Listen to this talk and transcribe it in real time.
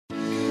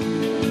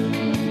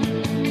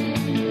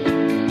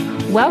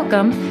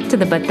Welcome to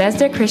the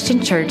Bethesda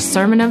Christian Church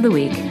Sermon of the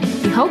Week.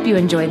 We hope you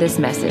enjoy this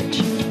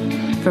message.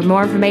 For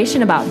more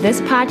information about this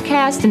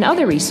podcast and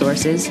other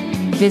resources,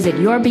 visit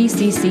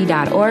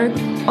yourbcc.org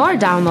or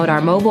download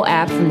our mobile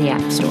app from the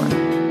App Store.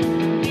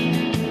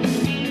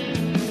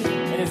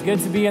 It is good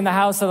to be in the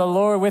house of the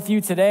Lord with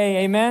you today.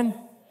 Amen.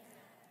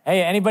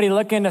 Hey, anybody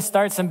looking to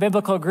start some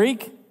biblical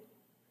Greek?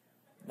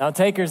 No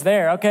takers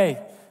there.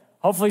 Okay.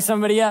 Hopefully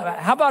somebody,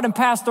 how about in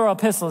pastoral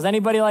epistles?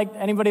 Anybody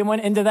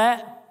went into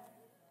that?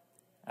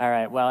 All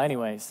right. Well,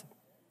 anyways,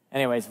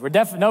 we're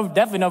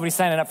definitely nobody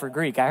signing up for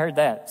Greek. I heard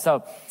that.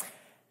 So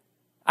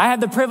I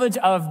had the privilege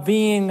of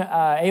being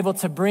able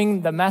to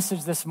bring the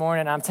message this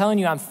morning. I'm telling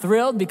you, I'm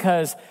thrilled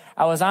because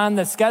I was on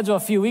the schedule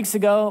a few weeks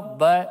ago,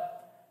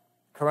 but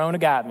Corona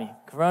got me.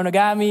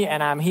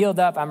 And I'm healed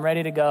up. I'm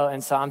ready to go.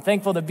 And so I'm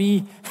thankful to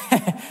be,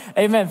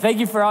 amen. Thank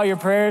you for all your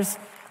prayers.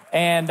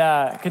 And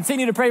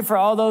continue to pray for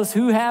all those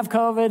who have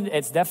COVID.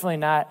 It's definitely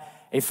not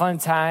a fun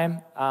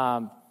time.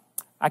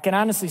 I can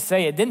honestly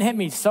say it didn't hit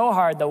me so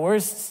hard. The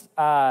worst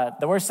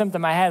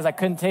symptom I had is I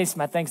couldn't taste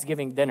my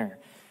Thanksgiving dinner.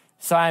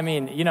 So, I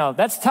mean,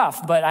 that's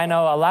tough, but I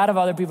know a lot of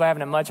other people are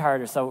having it much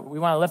harder. So we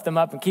want to lift them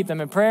up and keep them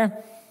in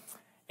prayer.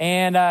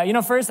 And,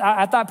 first,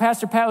 I thought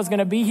Pastor Pat was going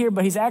to be here,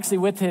 but he's actually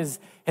with his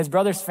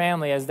brother's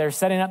family as they're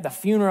setting up the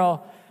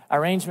funeral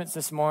arrangements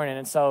this morning.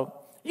 And so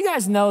you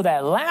guys know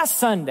that last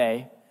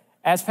Sunday,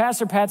 as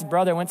Pastor Pat's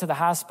brother went to the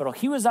hospital,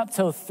 he was up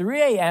till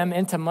 3 a.m.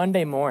 into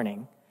Monday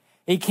morning.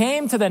 He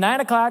came to the 9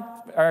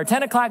 o'clock or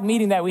 10 o'clock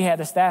meeting that we had,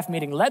 the staff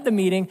meeting, led the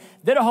meeting,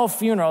 did a whole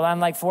funeral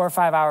on like 4 or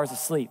 5 hours of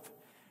sleep.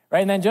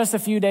 Right? And then just a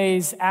few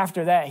days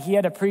after that, he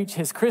had to preach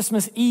his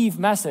Christmas Eve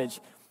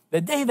message,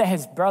 the day that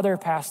his brother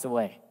passed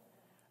away.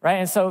 Right?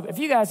 And so if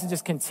you guys would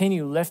just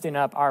continue lifting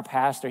up our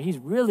pastor, he's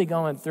really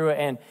going through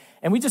it.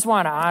 And we just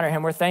want to honor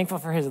him. We're thankful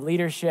for his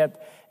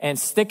leadership and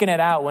sticking it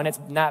out when it's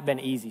not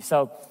been easy.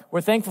 So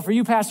we're thankful for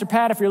you, Pastor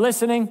Pat, if you're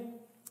listening.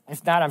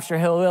 If not, I'm sure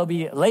he will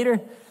be later.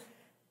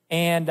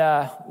 And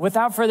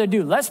without further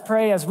ado, let's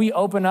pray as we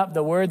open up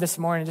the word this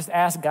morning. Just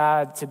ask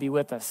God to be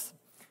with us.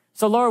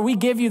 So, Lord, we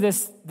give you the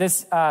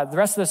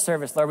rest of the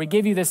service, Lord. We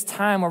give you this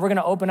time where we're going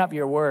to open up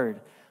your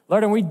word.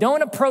 Lord, and we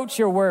don't approach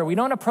your word. We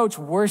don't approach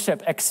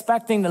worship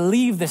expecting to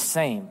leave the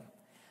same.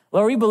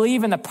 Lord, we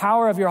believe in the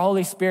power of your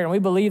Holy Spirit, and we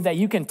believe that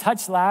you can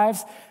touch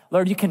lives.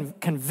 Lord, you can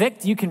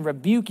convict, you can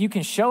rebuke, you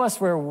can show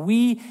us where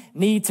we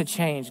need to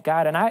change,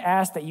 God. And I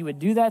ask that you would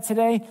do that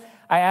today.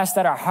 I ask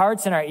that our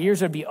hearts and our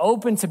ears would be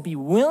open to be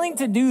willing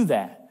to do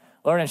that,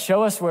 Lord, and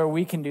show us where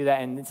we can do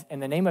that. And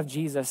in the name of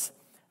Jesus,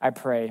 I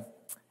pray.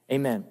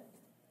 Amen.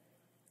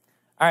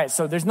 All right,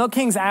 so there's no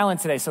Kings Island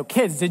today. So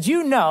kids, did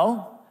you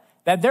know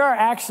that there are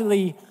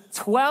actually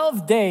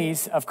 12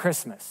 days of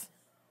Christmas?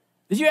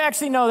 Did you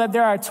actually know that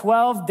there are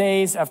 12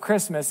 days of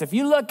Christmas? If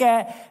you look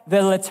at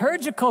the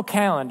liturgical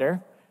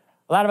calendar,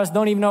 a lot of us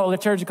don't even know what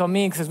liturgical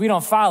means because we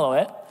don't follow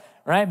it,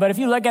 right? But if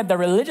you look at the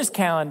religious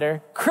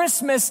calendar,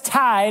 Christmas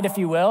tide, if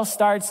you will,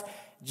 starts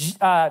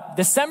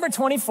December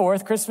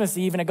 24th, Christmas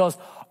Eve, and it goes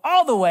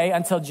all the way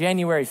until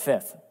January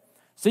 5th.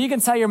 So you can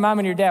tell your mom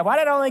and your dad, why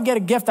did I only get a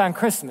gift on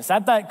Christmas?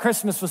 I thought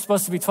Christmas was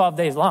supposed to be 12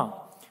 days long.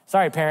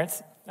 Sorry,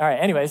 parents. All right,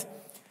 anyways.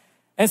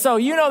 And so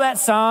you know that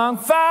song,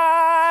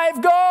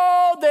 5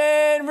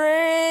 golden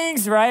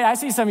rings, right? I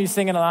see some of you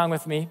singing along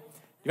with me.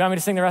 You want me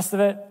to sing the rest of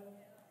it?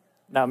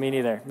 No, me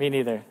neither.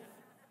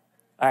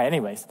 All right,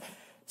 anyways.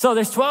 So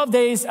there's 12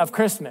 days of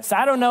Christmas.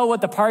 I don't know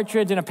what the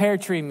partridge in a pear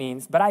tree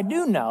means, but I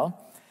do know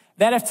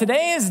that if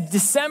today is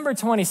December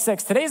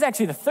 26th, today is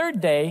actually the third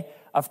day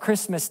of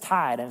Christmas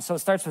tide. And so it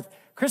starts with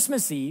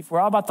Christmas Eve. We're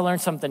all about to learn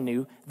something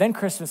new. Then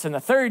Christmas. And the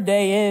third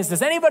day is,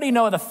 does anybody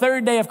know what the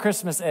third day of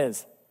Christmas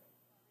is?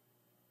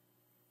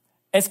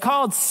 It's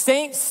called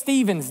St.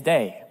 Stephen's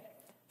Day.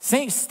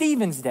 St.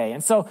 Stephen's Day.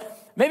 And so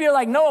maybe you're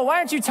like, Noah, why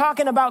aren't you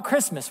talking about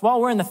Christmas? Well,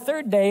 we're in the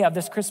third day of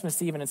this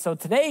Christmas Eve. And so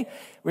today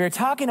we are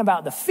talking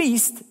about the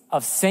feast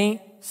of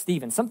St.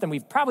 Stephen, something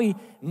we've probably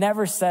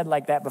never said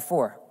like that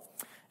before.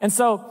 And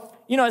so,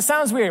 it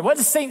sounds weird. What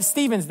is St.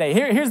 Stephen's Day?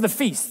 Here's the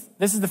feast.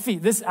 This is the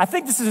feast. I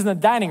think this is in the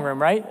dining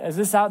room, right? Is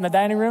this out in the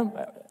dining room?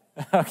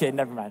 Okay,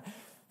 never mind.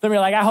 Some of you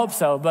are like, I hope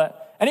so.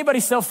 But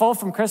anybody still full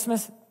from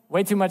Christmas?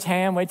 Way too much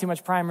ham, way too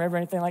much prime rib or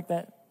anything like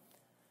that?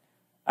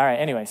 All right,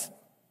 anyways.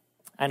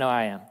 I know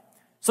I am.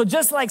 So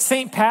just like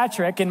St.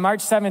 Patrick in March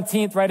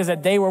 17th, right, is a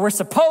day where we're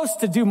supposed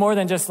to do more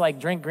than just like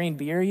drink green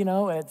beer,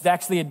 It's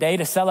actually a day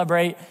to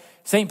celebrate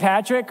St.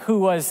 Patrick, who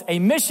was a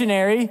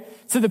missionary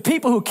to the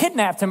people who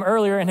kidnapped him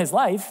earlier in his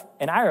life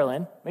in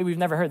Ireland. Maybe we've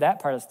never heard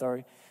that part of the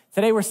story.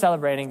 Today we're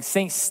celebrating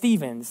St.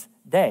 Stephen's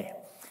Day.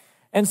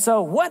 And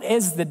so what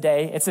is the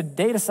day? It's a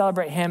day to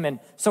celebrate him. And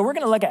so we're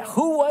going to look at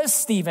who was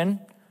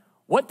Stephen,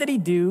 what did he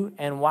do,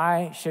 and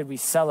why should we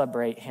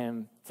celebrate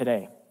him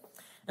today?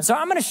 And so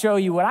I'm going to show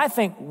you what I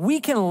think we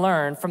can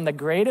learn from the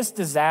greatest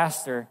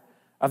disaster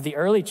of the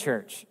early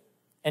church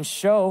and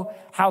show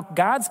how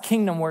God's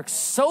kingdom works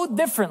so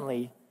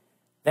differently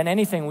than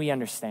anything we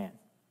understand.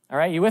 All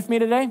right, you with me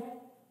today?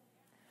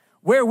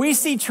 Where we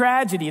see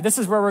tragedy, this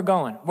is where we're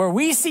going. Where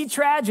we see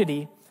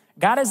tragedy,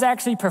 God is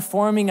actually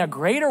performing a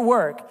greater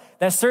work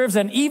that serves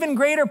an even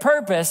greater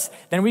purpose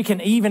than we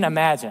can even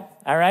imagine,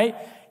 all right?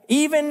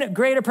 Even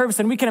greater purpose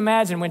than we can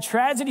imagine. When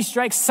tragedy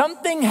strikes,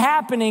 something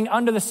happening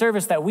under the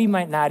surface that we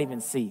might not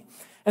even see.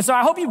 And so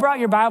I hope you brought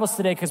your Bibles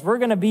today because we're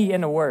going to be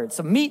in the Word.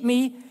 So meet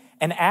me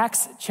in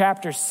Acts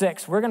chapter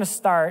 6. We're going to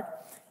start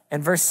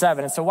in verse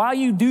 7. And so while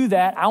you do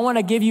that, I want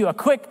to give you a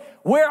quick,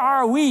 where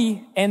are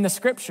we in the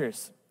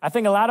Scriptures? I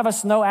think a lot of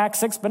us know Acts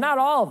 6, but not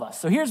all of us.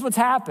 So here's what's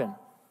happened.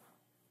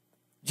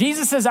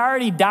 Jesus has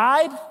already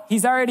died,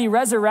 he's already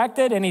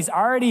resurrected, and he's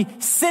already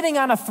sitting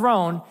on a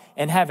throne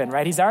in heaven,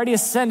 right? He's already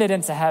ascended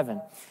into heaven.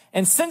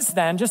 And since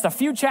then, just a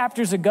few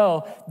chapters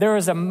ago, there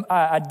was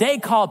a day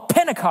called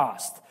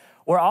Pentecost,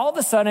 where all of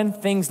a sudden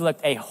things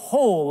looked a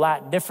whole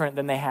lot different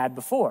than they had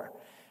before,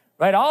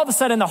 right? All of a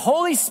sudden, the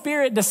Holy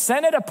Spirit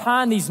descended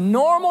upon these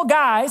normal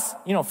guys,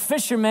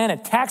 fishermen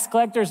and tax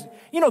collectors,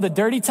 the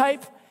dirty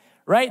type,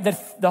 right?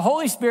 The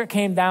Holy Spirit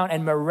came down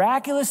and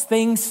miraculous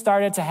things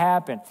started to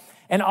happen.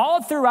 And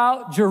all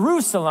throughout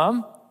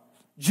Jerusalem,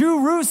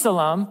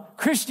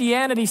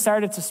 Christianity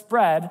started to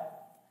spread,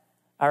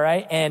 all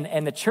right?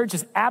 And the church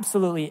is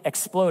absolutely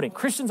exploding.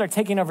 Christians are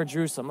taking over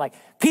Jerusalem. Like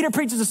Peter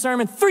preaches a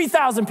sermon,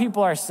 3,000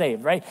 people are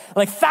saved, right?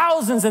 Like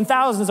thousands and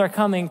thousands are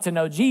coming to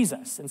know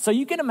Jesus. And so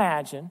you can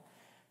imagine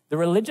the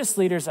religious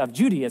leaders of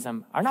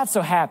Judaism are not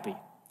so happy,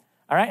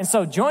 all right? And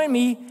so join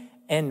me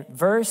in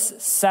verse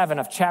 7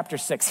 of chapter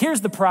 6.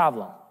 Here's the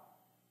problem.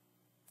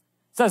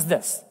 It says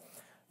this,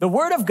 the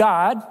word of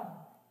God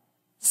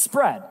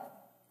spread.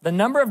 The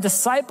number of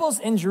disciples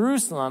in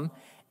Jerusalem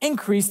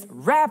increased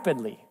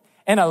rapidly,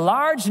 and a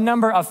large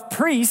number of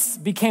priests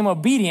became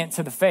obedient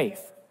to the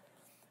faith.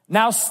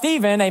 Now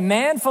Stephen, a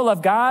man full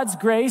of God's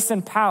grace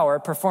and power,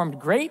 performed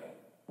great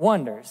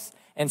wonders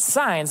and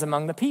signs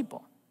among the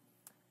people.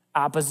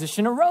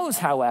 Opposition arose,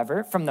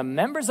 however, from the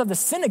members of the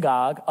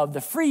synagogue of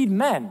the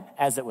freedmen,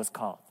 as it was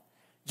called,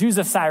 Jews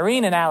of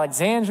Cyrene and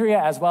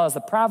Alexandria, as well as the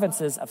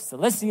provinces of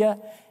Cilicia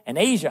and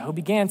Asia, who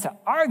began to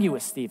argue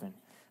with Stephen.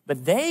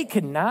 But they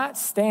could not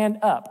stand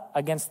up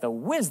against the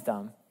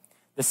wisdom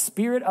the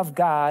Spirit of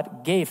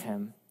God gave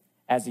him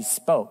as he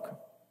spoke.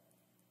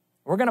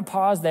 We're going to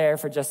pause there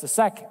for just a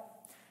second,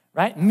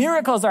 right?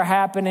 Miracles are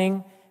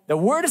happening. The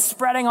word is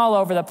spreading all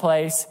over the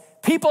place.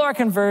 People are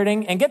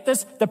converting. And get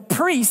this, the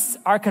priests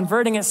are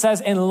converting, it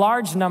says, in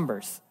large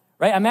numbers,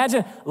 right?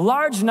 Imagine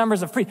large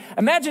numbers of priests.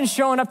 Imagine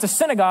showing up to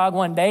synagogue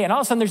one day and all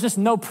of a sudden there's just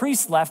no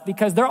priests left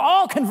because they're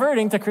all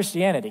converting to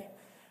Christianity.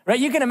 Right?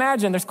 You can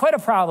imagine there's quite a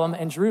problem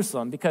in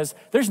Jerusalem because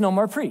there's no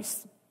more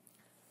priests.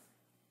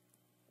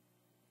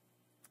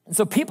 And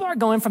so people are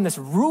going from this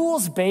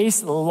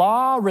rules-based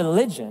law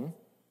religion,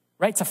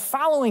 right, to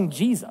following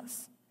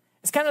Jesus.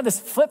 It's kind of this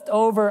flipped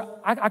over,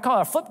 I call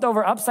it a flipped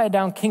over upside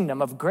down kingdom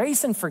of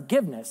grace and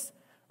forgiveness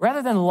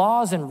rather than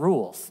laws and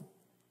rules.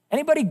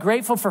 Anybody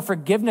grateful for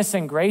forgiveness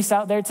and grace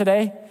out there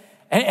today?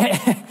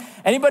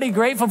 Anybody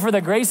grateful for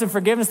the grace and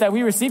forgiveness that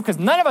we receive? Because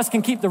none of us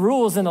can keep the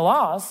rules and the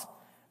laws.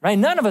 Right?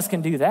 None of us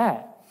can do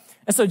that.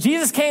 And so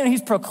Jesus came and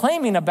he's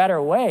proclaiming a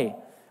better way.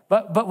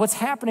 But what's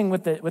happening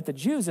with the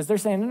Jews is they're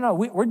saying, no,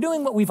 we're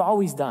doing what we've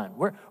always done.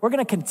 We're going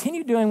to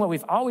continue doing what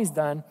we've always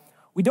done.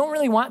 We don't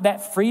really want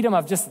that freedom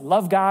of just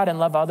love God and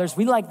love others.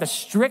 We like the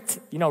strict,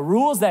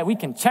 rules that we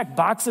can check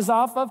boxes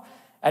off of.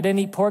 I didn't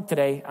eat pork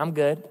today. I'm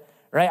good.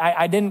 Right?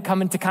 I didn't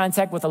come into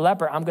contact with a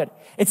leper. I'm good.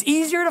 It's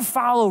easier to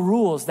follow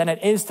rules than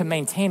it is to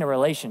maintain a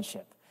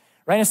relationship.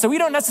 Right? And so we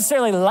don't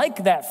necessarily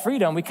like that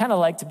freedom. We kind of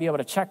like to be able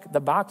to check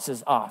the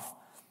boxes off,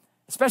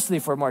 especially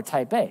if we're more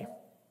type A.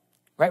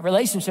 Right?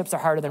 Relationships are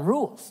harder than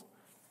rules.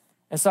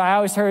 And so I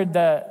always heard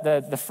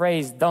the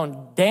phrase,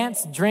 don't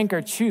dance, drink,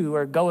 or chew,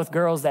 or go with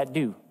girls that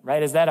do.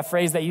 Right? Is that a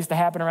phrase that used to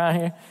happen around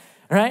here?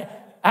 Right?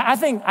 I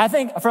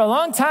think for a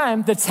long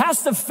time, the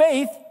test of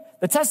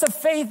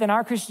faith in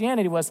our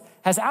Christianity was,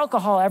 has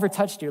alcohol ever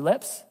touched your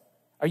lips?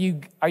 Are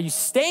you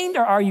stained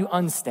or are you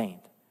unstained?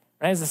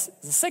 Right? Has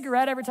a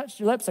cigarette ever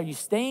touched your lips? Are you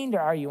stained or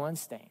are you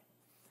unstained?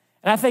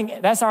 And I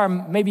think that's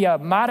maybe a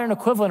modern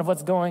equivalent of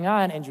what's going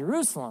on in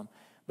Jerusalem.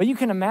 But you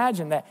can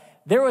imagine that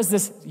there was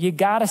this, you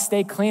got to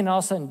stay clean. And all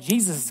of a sudden,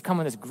 Jesus has come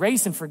with this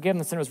grace and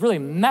forgiveness, and it was really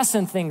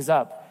messing things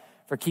up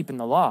for keeping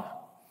the law.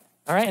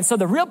 All right, and so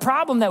the real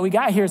problem that we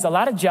got here is a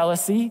lot of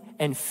jealousy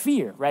and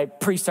fear, right?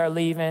 Priests are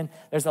leaving.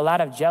 There's a lot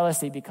of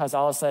jealousy because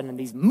all of a sudden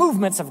these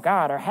movements of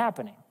God are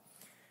happening.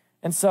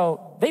 And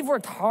so they've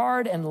worked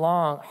hard and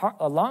long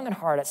and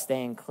hard at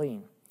staying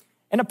clean.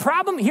 And the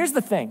problem, here's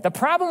the thing. The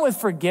problem with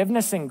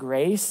forgiveness and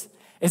grace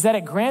is that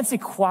it grants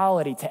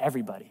equality to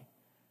everybody,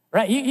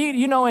 right?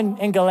 You know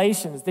in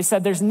Galatians, they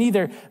said there's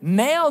neither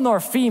male nor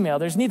female.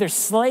 There's neither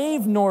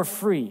slave nor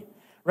free,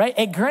 right?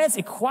 It grants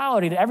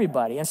equality to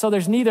everybody. And so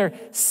there's neither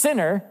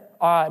sinner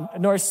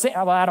nor saint.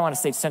 Well, I don't want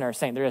to say sinner or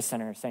saint. There is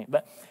sinner or saint.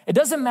 But it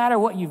doesn't matter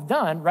what you've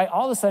done, right?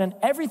 All of a sudden,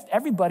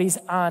 everybody's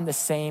on the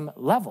same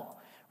level.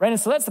 Right? And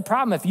so that's the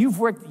problem. If you've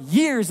worked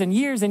years and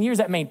years and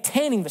years at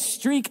maintaining the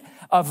streak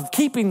of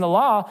keeping the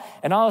law,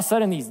 and all of a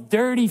sudden these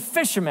dirty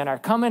fishermen are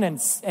coming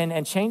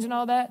and changing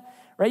all that,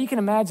 right? You can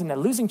imagine that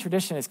losing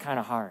tradition is kind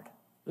of hard.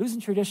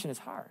 Losing tradition is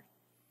hard.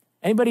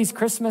 Anybody's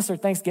Christmas or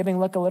Thanksgiving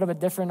look a little bit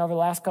different over the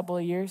last couple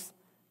of years,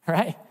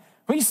 right?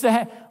 We used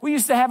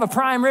to have a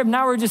prime rib.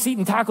 Now we're just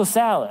eating taco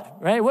salad,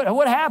 right?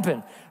 What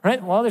happened,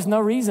 right? Well, there's no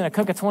reason to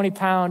cook a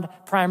 20-pound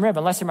prime rib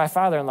unless you're my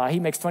father-in-law. He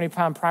makes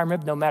 20-pound prime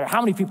rib no matter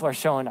how many people are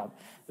showing up.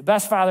 The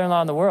best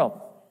father-in-law in the world.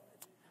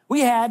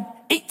 We had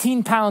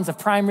 18 pounds of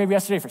prime rib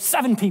yesterday for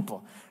 7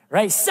 people,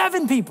 right?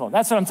 7 people.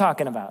 That's what I'm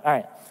talking about. All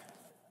right.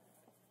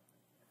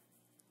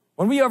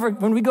 When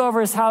we go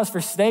over his house for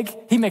steak,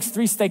 he makes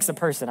 3 steaks a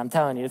person. I'm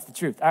telling you, it's the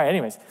truth. All right,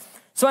 anyways.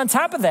 So on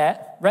top of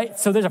that, right,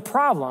 so there's a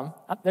problem.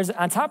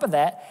 On top of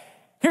that,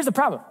 here's the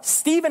problem.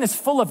 Stephen is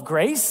full of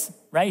grace,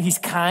 right? He's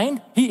kind.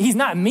 He's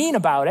not mean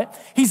about it.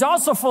 He's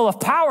also full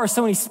of power.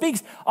 So when he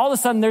speaks, all of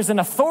a sudden there's an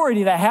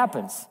authority that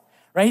happens,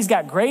 right? He's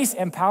got grace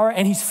and power,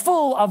 and he's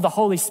full of the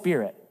Holy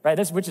Spirit, right?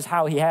 Which is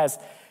how he has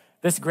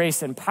this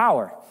grace and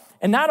power.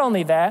 And not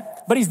only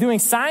that, but he's doing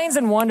signs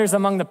and wonders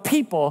among the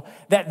people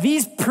that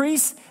these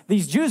priests,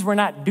 these Jews were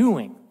not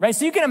doing, right?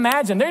 So you can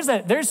imagine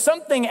there's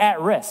something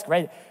at risk,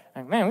 right?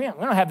 Like, man, we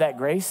don't have that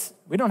grace.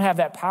 We don't have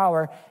that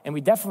power, and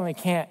we definitely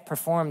can't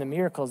perform the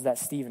miracles that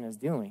Stephen is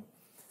doing.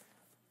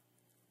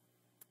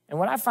 And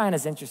what I find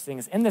is interesting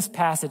is in this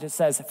passage, it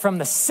says, from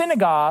the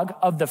synagogue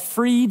of the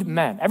freed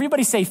men.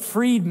 Everybody say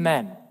freed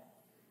men.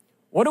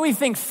 What do we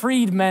think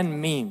freed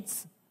men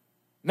means?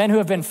 Men who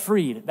have been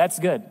freed. That's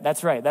good.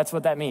 That's right. That's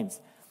what that means.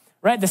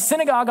 Right? The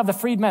synagogue of the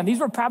freed men. These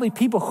were probably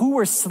people who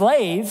were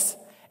slaves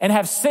and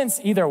have since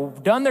either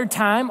done their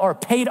time or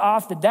paid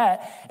off the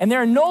debt, and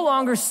they're no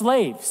longer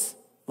slaves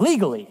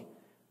legally.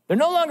 They're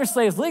no longer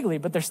slaves legally,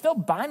 but they're still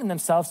binding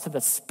themselves to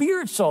the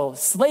spiritual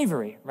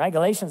slavery, right?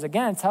 Galatians,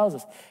 again, tells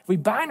us, if we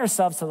bind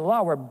ourselves to the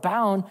law, we're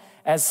bound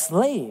as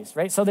slaves,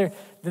 right? So they're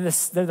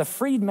the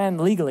freed men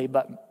legally,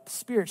 but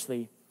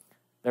spiritually,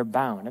 they're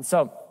bound. And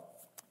so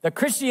the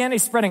Christianity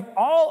is spreading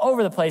all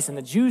over the place, and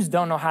the Jews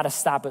don't know how to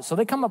stop it. So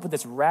they come up with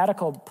this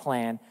radical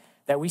plan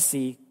that we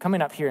see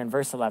coming up here in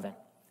verse 11.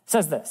 It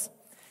says this,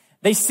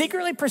 they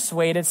secretly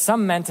persuaded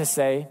some men to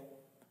say,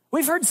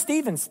 we've heard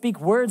Stephen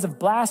speak words of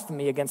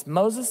blasphemy against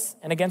Moses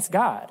and against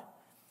God.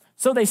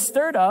 So they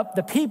stirred up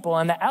the people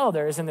and the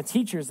elders and the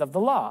teachers of the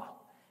law.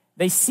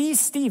 They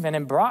seized Stephen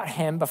and brought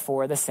him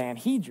before the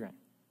Sanhedrin.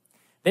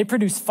 They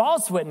produced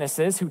false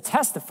witnesses who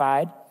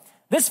testified,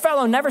 this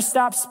fellow never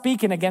stopped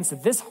speaking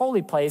against this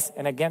holy place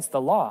and against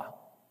the law.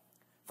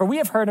 For we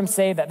have heard him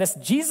say that this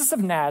Jesus of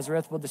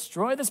Nazareth will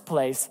destroy this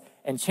place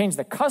and change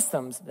the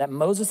customs that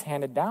Moses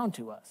handed down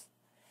to us.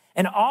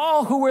 And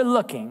all who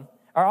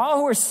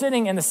were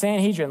sitting in the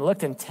Sanhedrin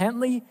looked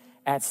intently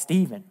at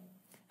Stephen,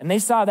 and they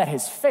saw that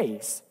his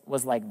face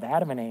was like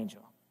that of an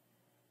angel.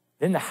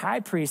 Then the high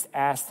priest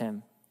asked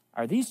him,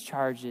 are these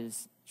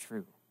charges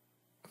true?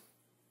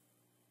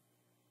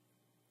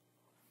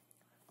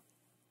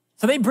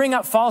 So they bring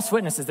up false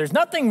witnesses. There's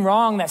nothing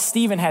wrong that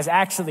Stephen has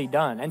actually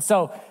done. And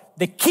so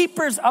the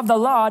keepers of the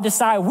law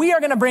decide we are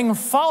going to bring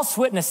false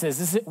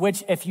witnesses,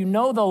 which if you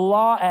know the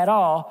law at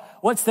all,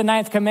 what's the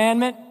 9th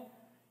commandment?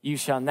 You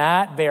shall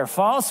not bear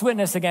false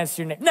witness against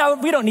your neighbor. No,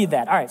 we don't need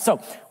that. All right,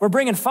 so we're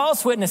bringing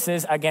false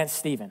witnesses against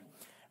Stephen,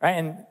 right?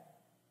 And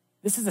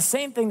this is the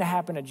same thing that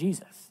happened to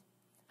Jesus.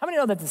 How many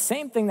know that the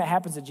same thing that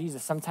happens to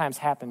Jesus sometimes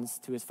happens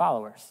to his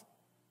followers,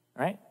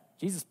 right?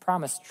 Jesus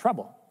promised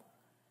trouble.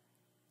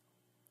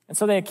 And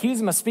so they accuse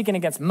him of speaking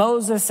against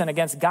Moses and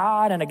against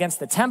God and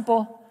against the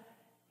temple.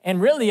 And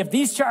really, if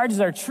these charges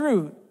are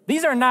true,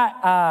 these are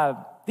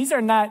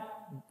not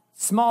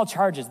small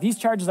charges. These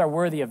charges are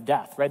worthy of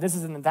death, right? This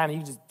isn't the time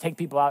you just take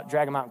people out,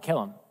 drag them out, and kill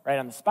them right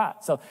on the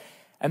spot. So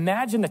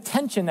imagine the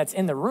tension that's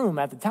in the room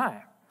at the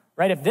time,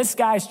 right? If this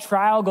guy's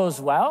trial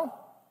goes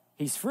well,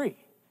 he's free.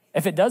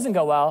 If it doesn't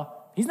go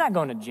well, he's not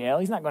going to jail.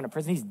 He's not going to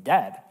prison. He's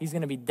dead. He's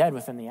going to be dead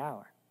within the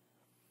hour.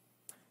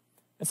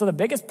 And so the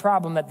biggest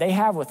problem that they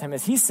have with him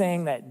is he's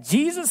saying that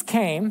Jesus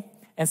came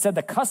and said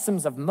the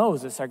customs of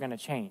Moses are going to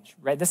change,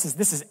 right? This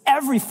is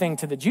everything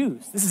to the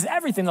Jews. This is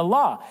everything, the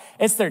law.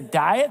 It's their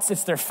diets,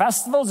 it's their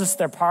festivals, it's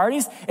their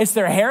parties, it's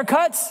their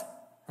haircuts,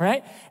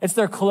 right? It's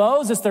their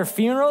clothes, it's their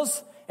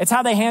funerals, it's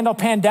how they handle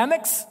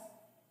pandemics.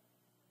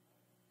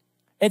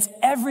 It's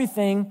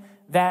everything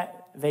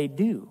that they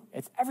do.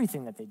 It's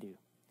everything that they do.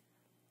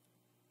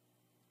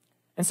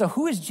 And so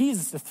who is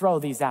Jesus to throw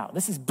these out?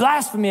 This is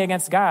blasphemy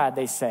against God,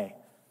 they say.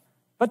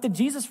 But did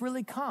Jesus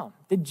really come?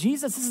 This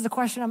is the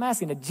question I'm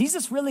asking, did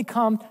Jesus really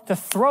come to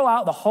throw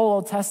out the whole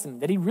Old Testament?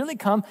 Did he really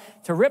come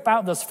to rip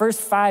out those first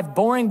 5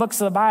 boring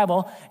books of the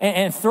Bible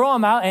and throw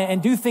them out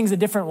and do things a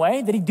different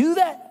way? Did he do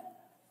that?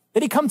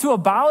 Did he come to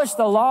abolish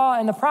the law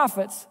and the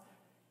prophets?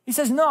 He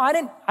says, no, I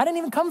didn't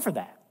even come for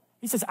that.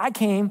 He says, I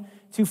came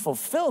to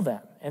fulfill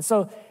them. And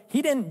so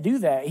he didn't do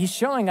that. He's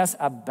showing us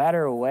a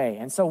better way.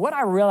 And so what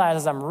I realize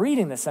as I'm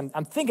reading this,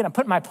 I'm thinking, I'm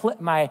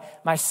putting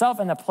myself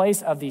in the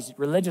place of these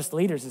religious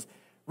leaders is,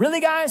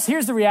 really, guys,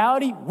 here's the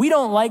reality. We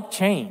don't like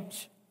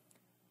change.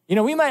 You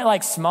know, we might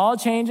like small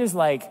changes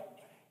like,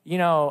 we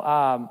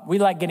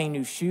like getting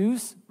new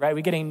shoes, right?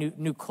 We're getting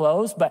new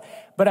clothes. But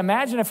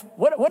imagine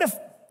what if,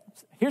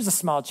 here's a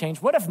small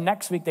change. What if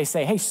next week they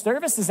say, hey,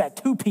 service is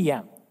at 2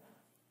 p.m.,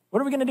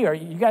 What are we going to do? Are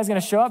you guys going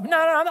to show up? No,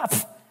 I'm not.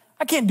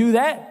 I can't do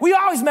that. We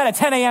always met at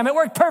 10 a.m. It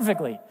worked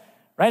perfectly,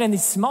 right? And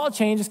these small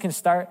changes can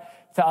start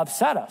to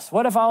upset us.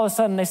 What if all of a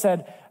sudden they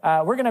said,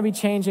 we're going to be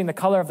changing the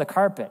color of the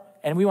carpet,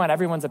 and we want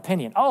everyone's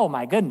opinion? Oh,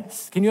 my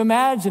goodness. Can you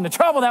imagine the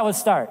trouble that would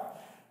start,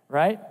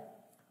 right?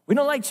 We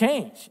don't like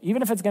change,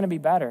 even if it's going to be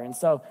better. And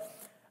so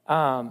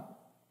I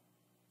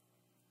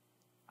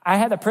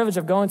had the privilege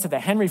of going to the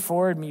Henry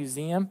Ford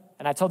Museum,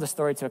 and I told this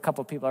story to a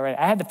couple of people already.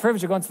 I had the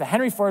privilege of going to the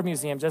Henry Ford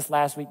Museum just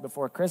last week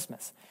before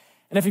Christmas.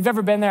 And if you've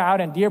ever been there out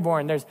in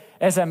Dearborn,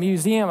 there's a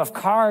museum of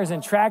cars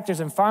and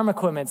tractors and farm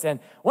equipment. And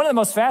one of the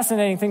most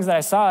fascinating things that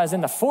I saw is in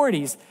the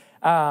 40s,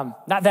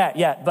 not that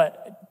yet,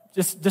 but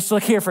just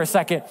look here for a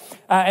second.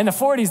 In the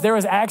 40s, there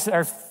was or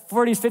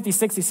 40s, 50s,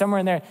 60s, somewhere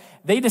in there,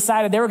 they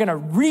decided they were going to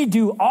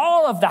redo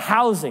all of the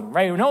housing,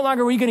 right? No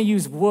longer were we going to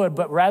use wood,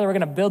 but rather we're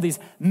going to build these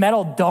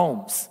metal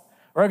domes.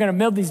 We're going to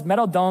build these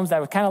metal domes that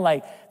were kind of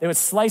like, they would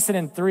slice it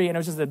in three, and it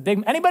was just a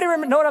big, anybody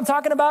know what I'm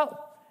talking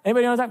about?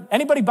 Anybody know what I'm talking about?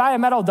 Anybody buy a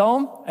metal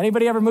dome?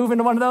 Anybody ever move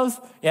into one of those?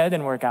 Yeah, it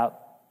didn't work out.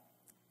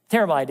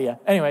 Terrible idea.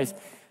 Anyways,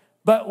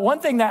 but one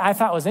thing that I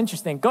thought was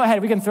interesting, go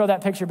ahead, we can throw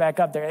that picture back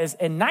up there, is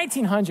in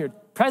 1900,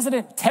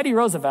 President Teddy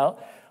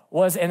Roosevelt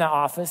was in the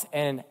office,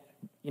 and,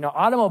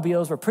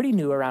 automobiles were pretty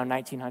new around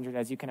 1900,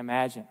 as you can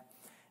imagine.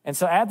 And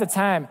so at the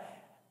time,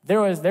 they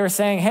were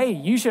saying, hey,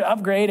 you should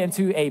upgrade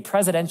into a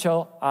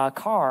presidential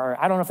car.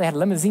 I don't know if they had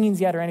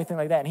limousines yet or anything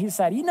like that. And he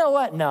decided, you know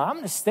what? No, I'm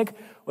going to stick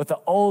with the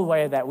old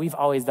way that we've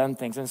always done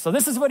things. And so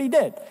this is what he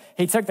did.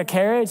 He took the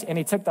carriage and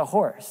he took the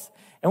horse.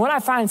 And what I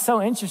find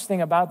so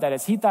interesting about that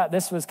is he thought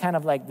this was kind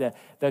of like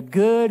the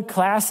good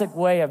classic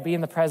way of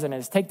being the president,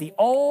 is take the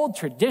old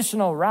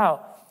traditional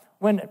route,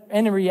 when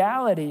in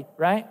reality,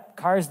 right,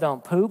 cars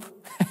don't poop,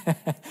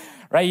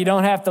 right? You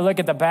don't have to look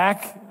at the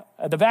back.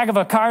 The back of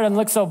a car doesn't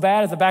look so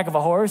bad as the back of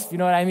a horse. You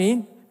know what I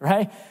mean,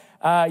 right?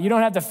 You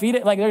don't have to feed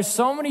it. Like, there's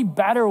so many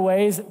better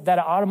ways that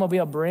an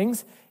automobile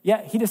brings.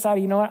 Yet he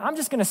decided, you know what? I'm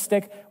just going to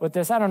stick with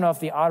this. I don't know if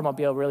the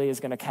automobile really is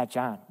going to catch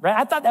on, right?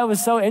 I thought that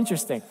was so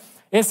interesting.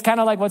 It's kind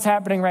of like what's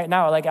happening right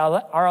now. Like,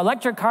 are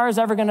electric cars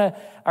ever gonna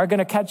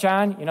catch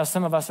on?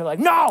 Some of us are like,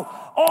 no,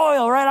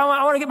 oil, right?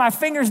 I want to get my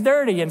fingers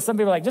dirty. And some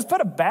people are like, just put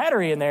a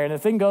battery in there and the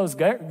thing goes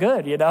good,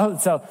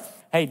 So,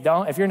 hey,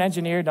 if you're an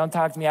engineer, don't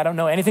talk to me. I don't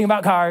know anything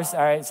about cars, all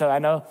right? So I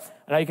know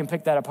you can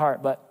pick that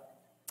apart. But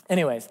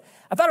anyways,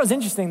 I thought it was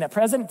interesting that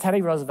President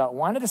Teddy Roosevelt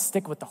wanted to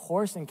stick with the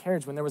horse and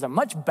carriage when there was a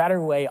much better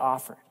way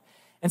offered.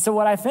 And so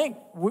what I think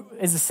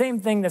is the same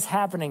thing that's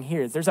happening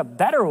here. There's a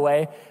better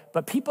way,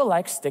 but people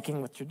like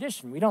sticking with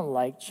tradition. We don't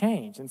like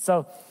change. And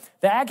so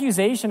the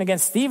accusation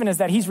against Stephen is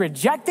that he's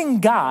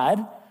rejecting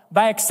God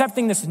by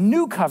accepting this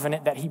new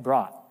covenant that he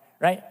brought,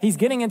 right? He's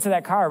getting into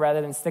that car rather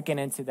than sticking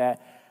into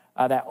that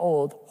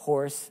old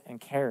horse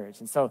and carriage.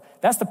 And so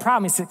that's the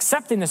problem. He's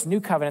accepting this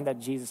new covenant that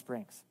Jesus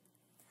brings.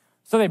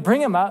 So they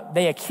bring him up,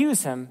 they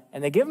accuse him,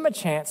 and they give him a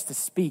chance to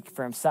speak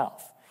for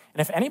himself. And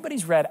if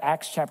anybody's read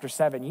Acts chapter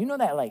 7, you know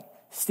that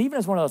Stephen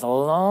is one of those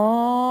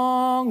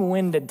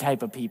long-winded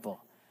type of people,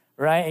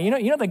 right? And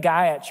you know the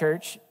guy at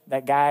church,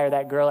 that guy or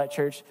that girl at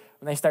church,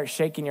 when they start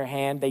shaking your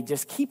hand, they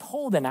just keep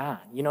holding on.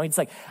 It's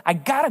like, I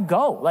gotta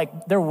go.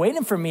 Like, they're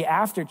waiting for me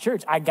after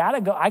church. I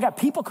gotta go. I got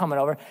people coming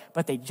over,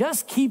 but they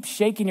just keep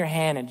shaking your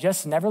hand and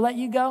just never let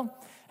you go.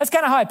 That's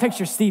kind of how I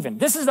picture Stephen.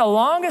 This is the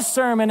longest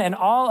sermon in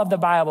all of the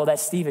Bible that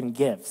Stephen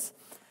gives.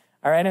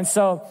 All right, and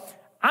so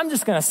I'm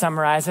just gonna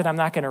summarize it. I'm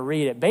not gonna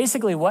read it.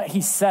 Basically, what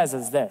he says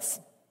is this.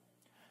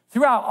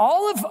 Throughout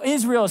all of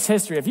Israel's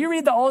history, if you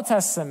read the Old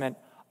Testament,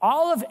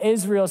 all of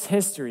Israel's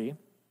history,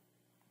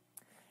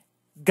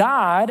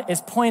 God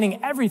is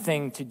pointing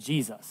everything to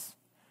Jesus,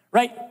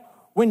 right?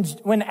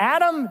 When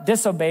Adam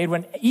disobeyed,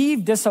 when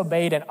Eve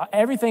disobeyed and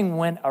everything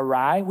went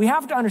awry, we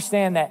have to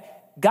understand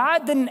that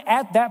God didn't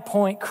at that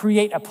point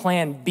create a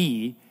plan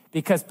B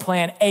because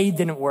plan A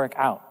didn't work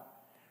out,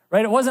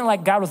 right? It wasn't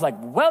like God was like,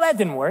 well, that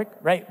didn't work,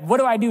 right? What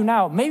do I do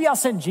now? Maybe I'll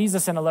send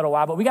Jesus in a little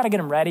while, but we got to get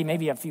him ready,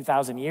 maybe a few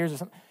thousand years or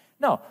something.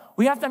 No,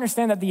 we have to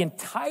understand that the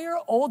entire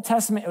Old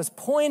Testament was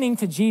pointing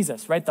to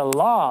Jesus, right? The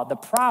law, the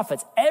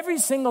prophets, every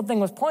single thing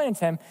was pointing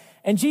to him.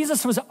 And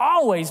Jesus was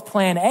always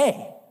plan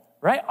A,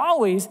 right?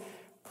 Always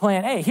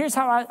plan A. Here's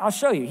how I'll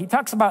show you. He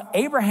talks about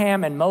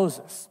Abraham and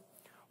Moses.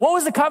 What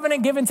was the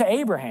covenant given to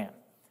Abraham?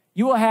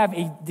 You will have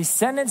a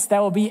descendants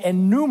that will be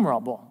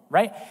innumerable,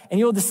 right? And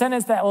you will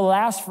descendants that will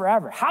last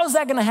forever. How's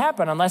that going to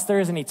happen unless there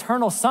is an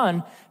eternal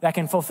son that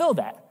can fulfill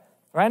that,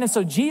 right? And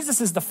so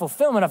Jesus is the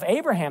fulfillment of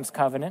Abraham's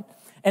covenant.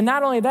 And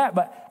not only that,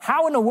 but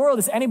how in the world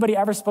is anybody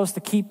ever supposed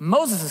to keep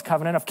Moses'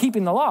 covenant of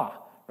keeping the law,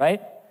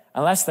 right?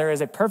 Unless there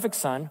is a perfect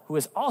son who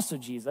is also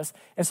Jesus.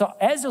 And so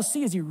as you'll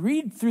see, as you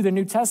read through the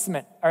New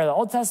Testament or the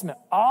Old Testament,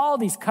 all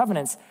these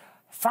covenants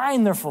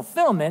find their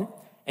fulfillment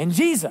in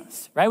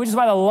Jesus, right? Which is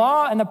why the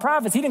law and the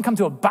prophets, he didn't come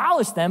to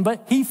abolish them,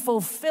 but he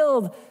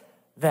fulfilled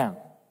them.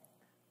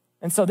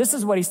 And so this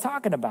is what he's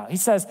talking about. He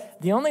says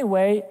the only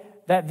way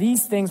that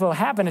these things will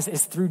happen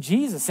is through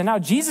Jesus. And now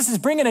Jesus is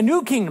bringing a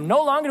new kingdom.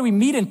 No longer do we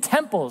meet in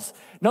temples.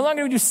 No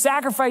longer do we do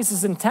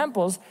sacrifices in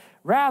temples,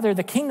 Rather,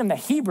 the kingdom that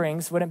he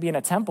brings wouldn't be in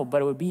a temple,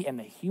 but it would be in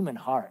the human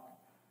heart.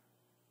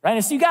 Right?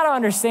 And so you got to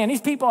understand,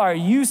 these people are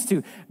used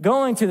to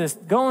going to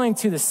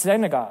the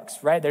synagogues,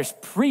 right? There's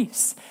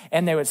priests,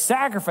 and they would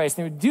sacrifice, and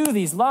they would do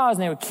these laws,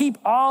 and they would keep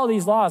all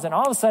these laws, and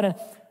all of a sudden,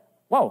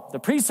 whoa, the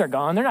priests are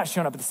gone. They're not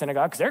showing up at the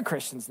synagogue because they're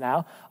Christians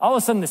now. All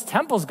of a sudden, this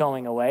temple's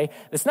going away.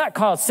 It's not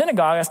called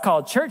synagogue, it's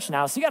called church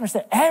now. So you got to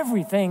understand,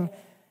 everything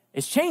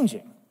is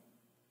changing.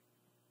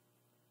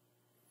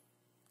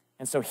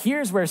 And so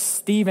here's where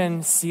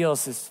Stephen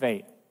seals his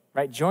fate,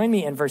 right? Join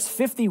me in verse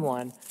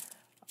 51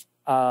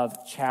 of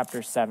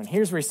chapter 7.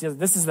 Here's where he seals.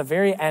 This is the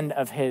very end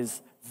of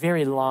his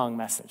very long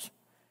message.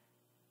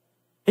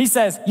 He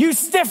says, "You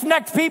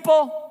stiff-necked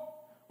people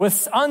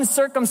with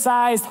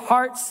uncircumcised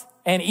hearts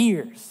and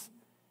ears."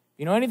 If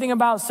you know anything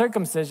about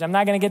circumcision, I'm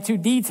not going to get too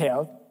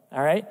detailed,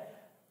 all right?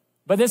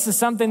 But this is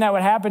something that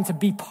would happen to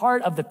be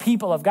part of the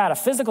people of God, a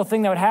physical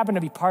thing that would happen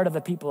to be part of the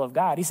people of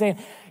God. He's saying,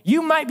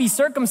 you might be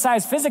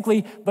circumcised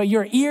physically, but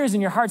your ears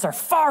and your hearts are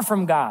far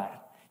from God.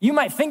 You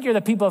might think you're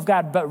the people of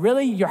God, but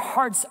really your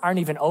hearts aren't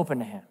even open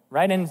to him,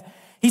 right? And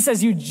he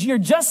says, you're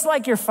just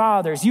like your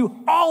fathers.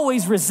 You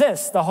always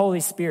resist the Holy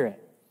Spirit.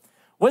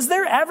 Was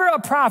there ever a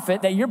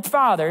prophet that your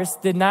fathers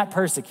did not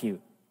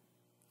persecute?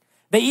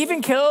 They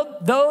even killed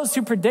those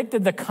who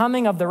predicted the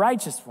coming of the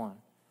righteous one.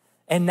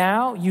 And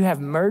now you have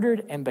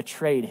murdered and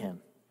betrayed him.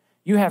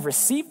 You have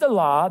received the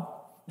law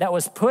that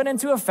was put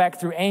into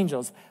effect through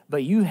angels,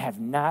 but you have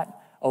not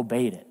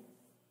obeyed it.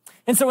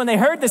 And so when they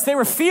heard this, they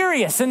were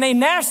furious and they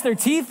gnashed their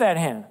teeth at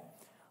him.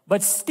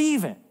 But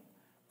Stephen,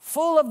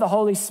 full of the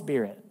Holy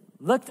Spirit,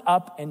 looked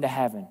up into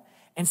heaven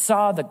and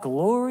saw the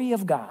glory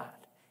of God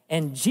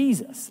and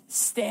Jesus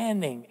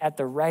standing at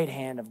the right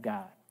hand of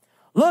God.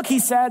 "Look," he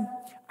said,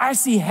 "I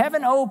see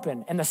heaven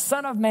open and the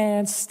Son of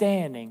Man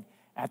standing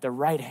at the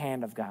right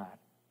hand of God."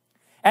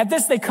 At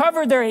this, they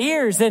covered their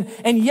ears and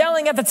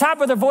yelling at the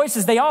top of their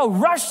voices, they all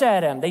rushed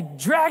at him. They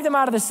dragged him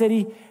out of the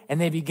city and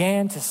they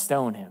began to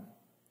stone him.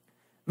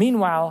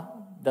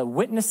 Meanwhile, the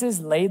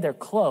witnesses laid their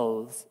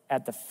clothes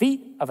at the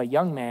feet of a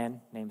young man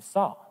named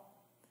Saul.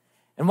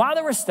 And while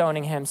they were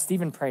stoning him,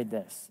 Stephen prayed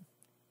this,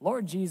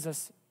 "Lord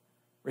Jesus,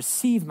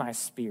 receive my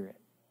spirit."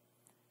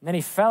 And then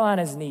he fell on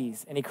his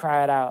knees and he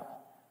cried out,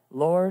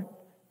 "Lord,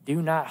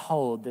 do not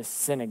hold this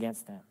sin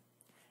against them."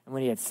 And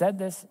when he had said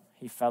this,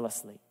 he fell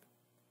asleep.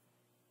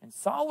 And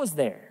Saul was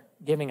there,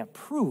 giving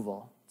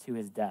approval to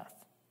his death.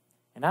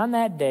 And on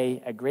that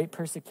day, a great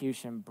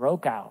persecution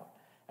broke out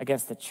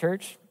against the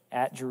church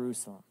at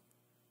Jerusalem.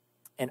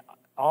 And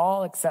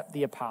all except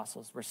the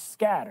apostles were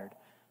scattered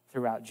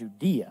throughout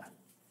Judea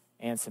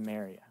and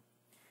Samaria.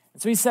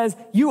 And so he says,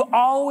 you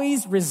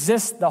always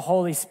resist the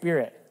Holy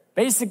Spirit.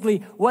 Basically,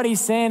 what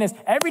he's saying is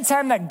every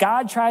time that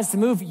God tries to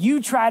move,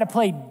 you try to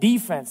play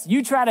defense.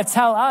 You try to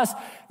tell us,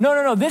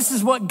 no, this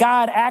is what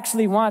God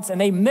actually wants. And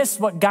they miss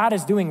what God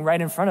is doing right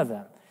in front of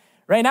them.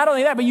 Right? Not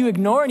only that, but you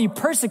ignore and you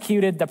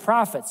persecuted the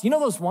prophets. You know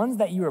those ones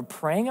that you were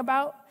praying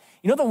about?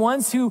 You know the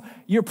ones who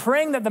you're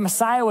praying that the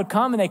Messiah would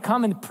come and they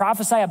come and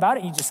prophesy about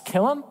it, you just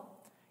kill them?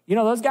 You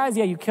know those guys?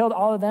 Yeah, you killed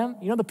all of them.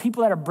 You know the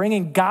people that are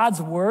bringing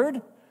God's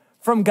word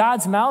from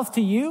God's mouth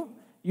to you?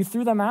 You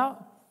threw them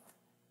out?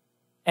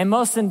 And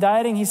most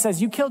indicting, he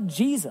says, you killed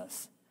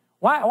Jesus.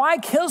 Why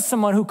kill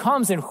someone who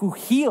comes and who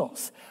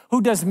heals, who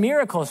does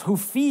miracles, who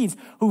feeds,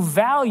 who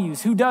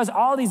values, who does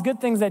all these good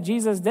things that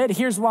Jesus did?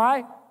 Here's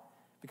why.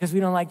 Because we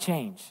don't like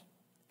change.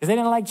 Because they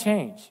didn't like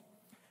change.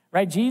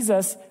 Right?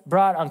 Jesus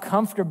brought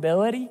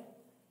uncomfortability,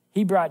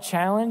 he brought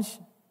challenge,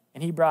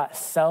 and he brought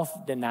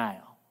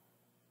self-denial.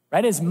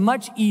 Right? It's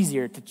much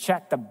easier to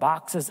check the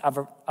boxes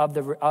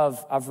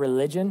of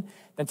religion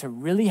than to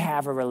really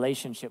have a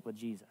relationship with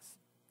Jesus.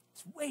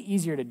 It's way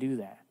easier to do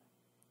that.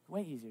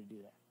 Way easier to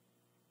do that.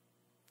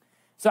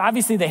 So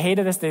obviously they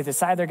hated this. They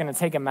decide they're going to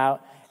take him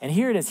out. And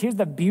here it is. Here's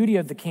the beauty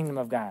of the kingdom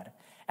of God.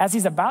 As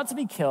he's about to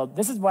be killed,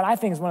 this is what I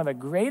think is one of the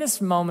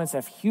greatest moments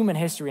of human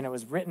history, and it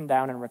was written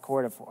down and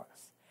recorded for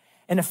us.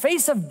 In the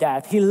face of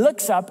death, he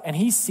looks up and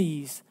he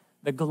sees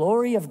the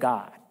glory of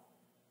God.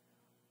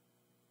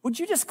 Would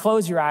you just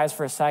close your eyes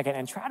for a second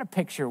and try to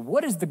picture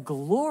what does the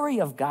glory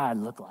of God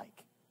look like?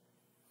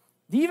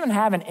 Do you even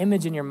have an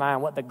image in your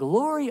mind what the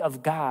glory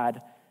of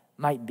God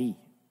might be?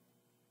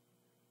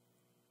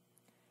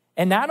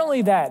 And not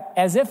only that,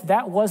 as if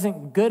that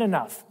wasn't good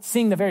enough,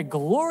 seeing the very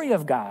glory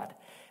of God,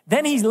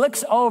 then he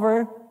looks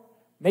over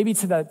maybe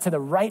to the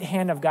right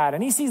hand of God,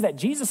 and he sees that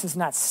Jesus is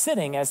not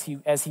sitting as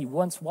he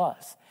once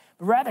was,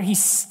 but rather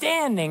he's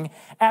standing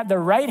at the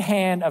right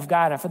hand of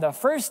God. And for the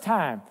first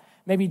time,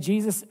 maybe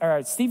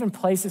Stephen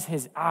places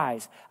his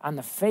eyes on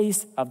the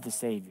face of the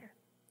Savior.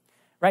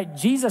 Right?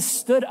 Jesus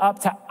stood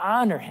up to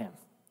honor him.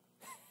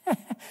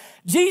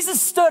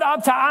 Jesus stood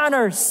up to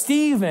honor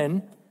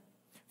Stephen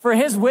for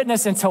his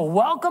witness and to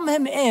welcome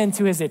him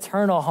into his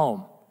eternal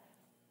home.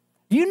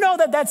 You know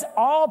that that's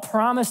all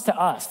promised to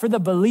us for the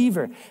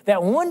believer,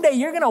 that one day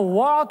you're going to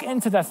walk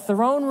into the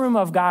throne room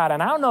of God.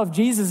 And I don't know if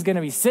Jesus is going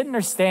to be sitting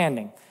or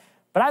standing,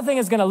 but I think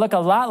it's going to look a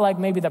lot like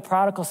maybe the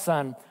prodigal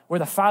son where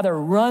the father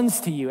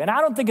runs to you. And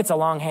I don't think it's a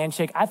long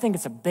handshake. I think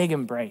it's a big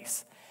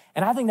embrace.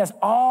 And I think that's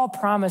all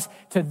promised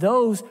to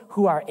those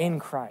who are in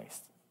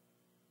Christ.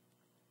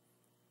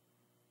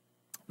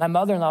 My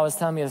mother-in-law was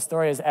telling me a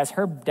story as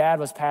her dad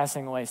was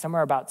passing away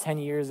somewhere about 10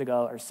 years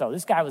ago or so.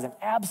 This guy was an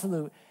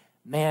absolute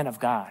man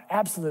of God,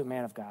 absolute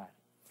man of God.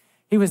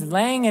 He was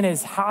laying in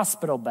his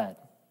hospital bed,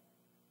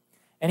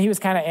 and he was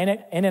kind of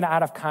in and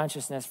out of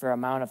consciousness for an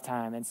amount of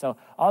time. And so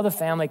all the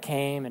family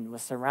came and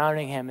was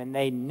surrounding him, and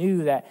they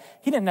knew that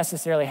he didn't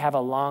necessarily have a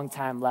long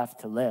time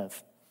left to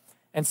live.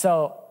 And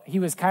so he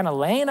was kind of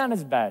laying on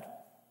his bed,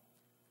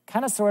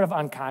 kind of sort of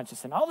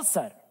unconscious, and all of a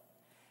sudden,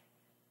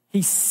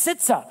 he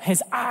sits up,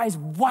 his eyes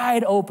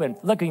wide open,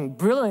 looking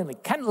brilliantly,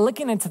 kind of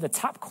looking into the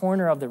top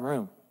corner of the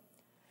room.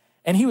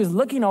 And he was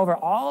looking over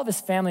all of his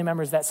family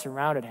members that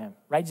surrounded him,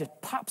 right? Just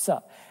pops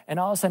up. And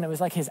all of a sudden, it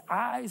was like his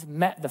eyes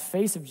met the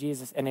face of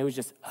Jesus, and it was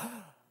just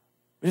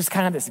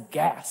kind of this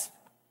gasp,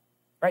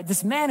 right?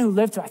 This man who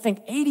lived to, I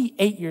think,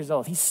 88 years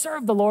old. He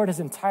served the Lord his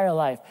entire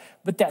life.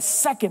 But that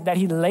second that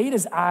he laid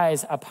his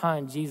eyes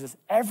upon Jesus,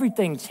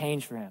 everything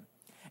changed for him.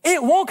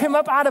 It woke him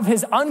up out of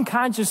his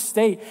unconscious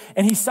state,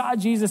 and he saw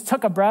Jesus,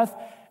 took a breath,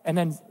 and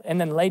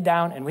then laid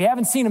down, and we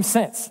haven't seen him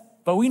since,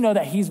 but we know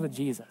that he's with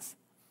Jesus,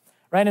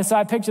 right? And so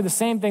I picture the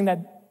same thing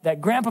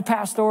that Grandpa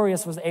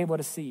Pastorius was able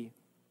to see,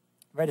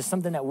 right? It's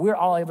something that we're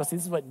all able to see.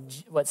 This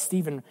is what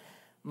Stephen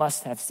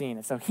must have seen,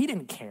 and so he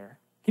didn't care.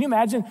 Can you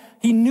imagine?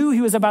 He knew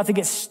he was about to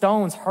get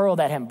stones hurled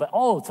at him, but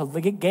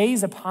to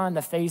gaze upon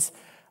the face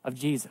of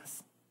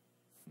Jesus.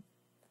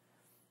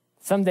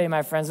 Someday,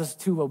 my friends, this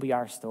too will be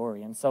our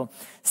story. And so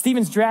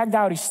Stephen's dragged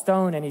out, he's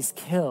stoned, and he's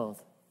killed.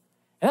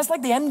 And that's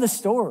like the end of the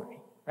story,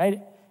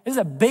 right? This is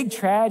a big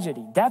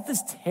tragedy. Death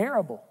is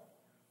terrible.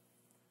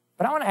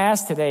 But I want to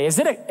ask today, is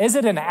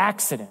it an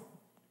accident?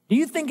 Do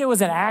you think it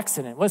was an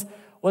accident?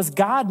 Was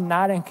God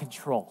not in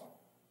control?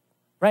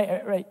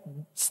 Right?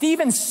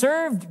 Stephen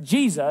served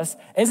Jesus.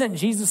 Isn't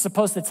Jesus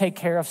supposed to take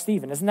care of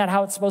Stephen? Isn't that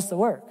how it's supposed to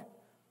work?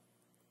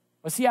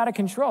 Was he out of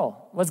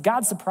control? Was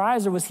God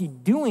surprised, or was he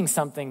doing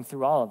something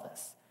through all of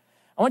this?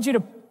 I want you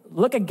to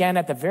look again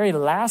at the very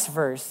last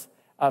verse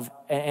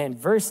in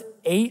verse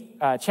 8,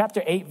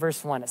 chapter 8,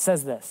 verse 1. It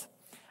says this: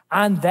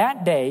 "On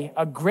that day,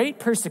 a great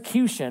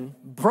persecution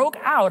broke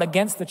out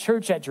against the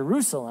church at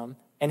Jerusalem."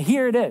 And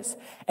here it is.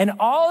 "And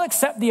all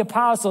except the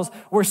apostles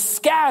were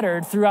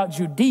scattered throughout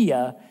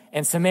Judea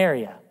and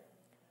Samaria."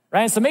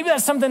 Right? So maybe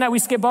that's something that we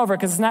skip over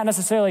because it's not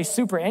necessarily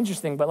super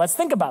interesting, but let's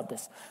think about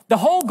this. The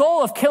whole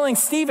goal of killing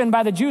Stephen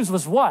by the Jews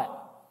was what?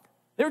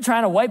 They were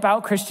trying to wipe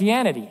out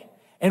Christianity.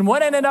 And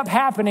what ended up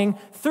happening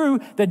through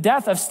the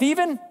death of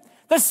Stephen?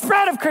 The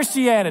spread of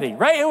Christianity,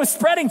 right? It was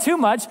spreading too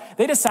much.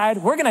 They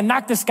decided, we're going to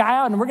knock this guy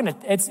out, and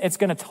it's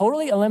going to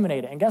totally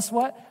eliminate it. And guess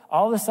what?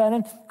 All of a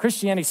sudden,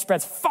 Christianity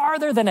spreads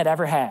farther than it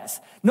ever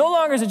has. No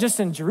longer is it just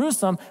in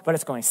Jerusalem, but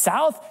it's going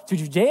south to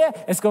Judea,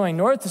 it's going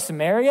north to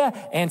Samaria,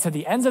 and to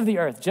the ends of the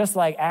earth, just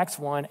like Acts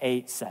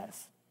 1:8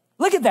 says.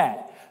 Look at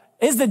that.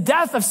 Is the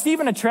death of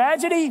Stephen a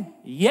tragedy?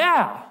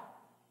 Yeah.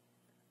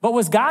 But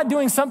was God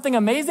doing something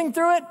amazing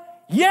through it?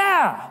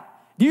 Yeah.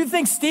 Do you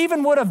think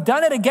Stephen would have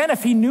done it again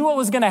if he knew what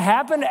was going to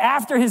happen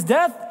after his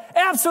death?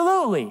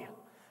 Absolutely.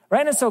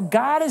 Right? And so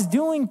God is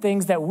doing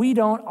things that we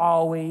don't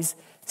always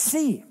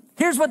see.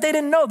 Here's what they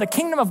didn't know. The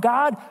kingdom of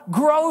God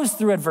grows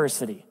through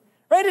adversity.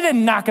 Right? It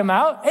didn't knock them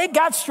out. It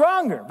got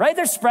stronger. Right?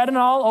 They're spreading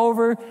all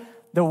over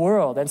the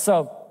world. And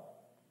so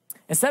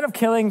instead of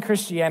killing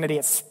Christianity,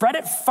 it spread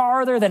it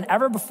farther than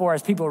ever before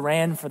as people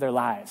ran for their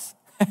lives.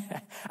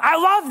 I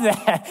love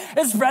that.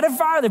 It spread it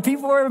farther.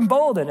 People were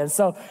emboldened. And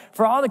so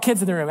for all the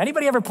kids in the room,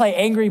 anybody ever play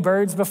Angry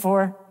Birds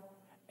before?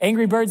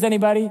 Angry Birds,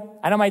 anybody?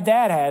 I know my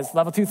dad has,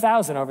 level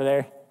 2000 over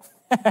there.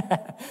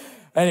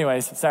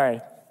 Anyways, sorry.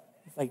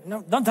 Like,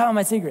 no, don't tell him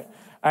my secret.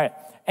 All right,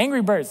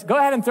 Angry Birds. Go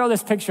ahead and throw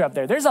this picture up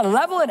there. There's a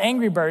level in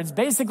Angry Birds.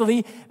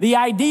 Basically, the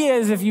idea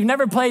is if you've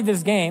never played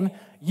this game,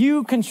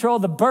 you control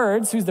the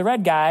birds, who's the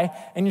red guy,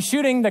 and you're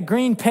shooting the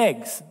green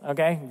pigs,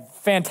 okay?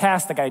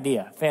 Fantastic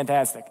idea,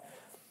 fantastic.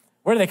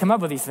 Where do they come up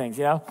with these things,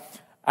 you know?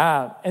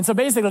 And so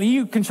basically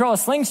you control a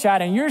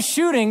slingshot and you're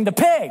shooting the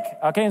pig,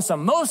 okay? And so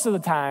most of the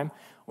time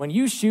when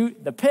you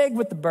shoot the pig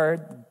with the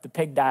bird, the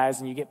pig dies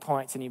and you get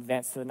points and you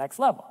advance to the next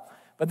level.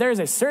 But there's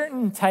a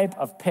certain type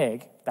of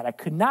pig that I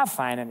could not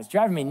find and it's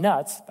driving me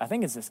nuts. I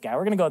think it's this guy.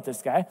 We're going to go with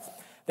this guy.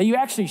 That you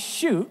actually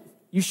shoot.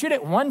 You shoot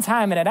it one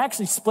time and it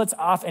actually splits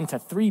off into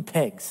 3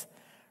 pigs.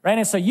 Right?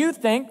 And so you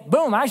think,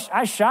 boom,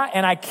 I shot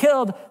and I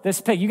killed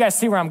this pig. You guys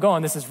see where I'm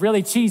going. This is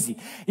really cheesy.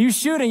 You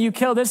shoot and you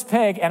kill this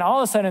pig and all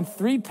of a sudden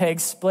 3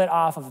 pigs split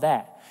off of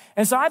that.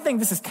 And so I think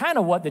this is kind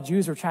of what the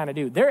Jews were trying to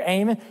do. They're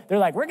aiming. They're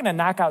like, we're going to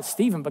knock out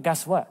Stephen, but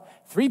guess what?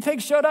 3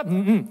 pigs showed up?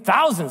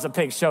 Thousands of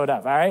pigs showed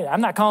up, all right? I'm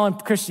not calling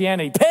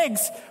Christianity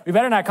pigs. We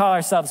better not call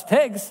ourselves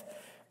pigs.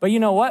 But you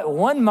know what?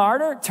 One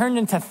martyr turned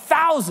into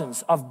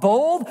thousands of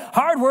bold,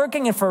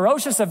 hardworking, and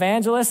ferocious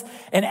evangelists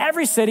in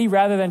every city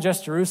rather than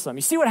just Jerusalem.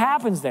 You see what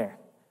happens there?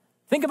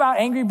 Think about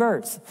Angry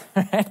Birds.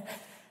 Right?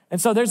 And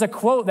so there's a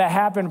quote that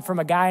happened from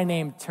a guy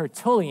named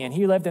Tertullian.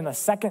 He lived in the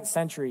 2nd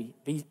century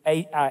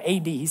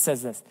AD. He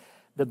says this: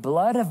 "The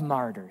blood of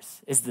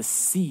martyrs is the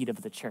seed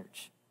of the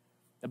church."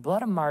 The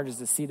blood of martyrs is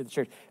the seed of the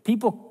church.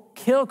 People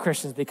kill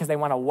Christians because they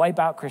want to wipe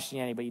out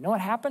Christianity. But you know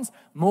what happens?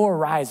 More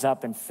rise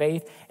up in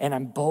faith and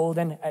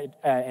embolden,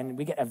 and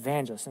we get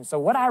evangelists. And so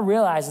what I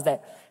realize is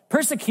that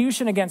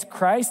persecution against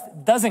Christ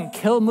doesn't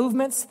kill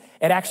movements.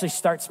 It actually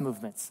starts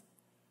movements.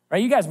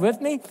 Right? You guys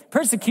with me?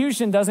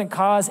 Persecution doesn't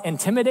cause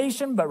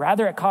intimidation, but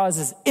rather it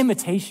causes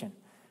imitation.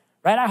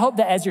 Right? I hope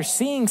that as you're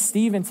seeing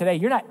Stephen today,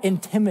 you're not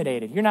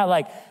intimidated. You're not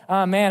like,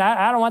 oh man,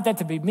 I don't want that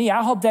to be me.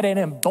 I hope that it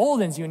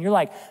emboldens you and you're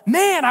like,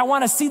 man, I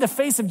want to see the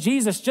face of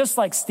Jesus just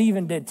like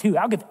Stephen did too.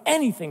 I'll give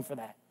anything for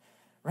that.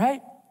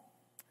 Right?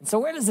 And so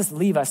where does this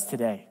leave us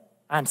today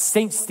on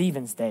St.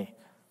 Stephen's Day?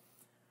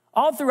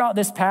 All throughout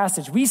this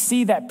passage, we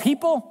see that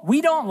people,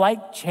 we don't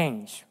like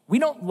change. We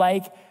don't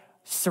like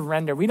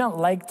surrender. We don't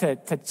like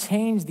to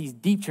change these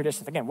deep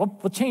traditions. Again,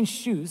 we'll change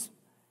shoes,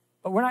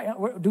 but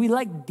do we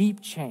like deep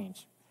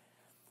change?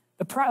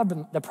 The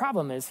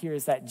problem is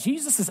that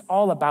Jesus is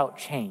all about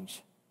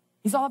change.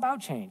 He's all about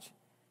change.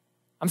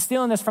 I'm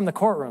stealing this from the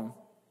courtroom.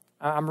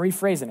 I'm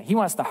rephrasing it. He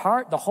wants the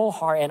heart, the whole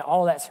heart, and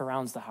all that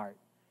surrounds the heart.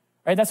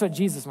 Right? That's what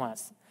Jesus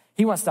wants.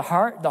 He wants the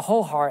heart, the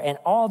whole heart, and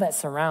all that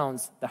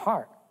surrounds the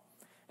heart.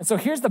 And so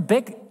here's the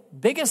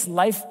biggest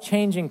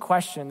life-changing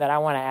question that I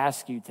want to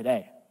ask you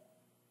today.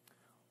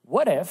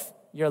 What if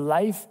your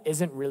life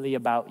isn't really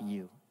about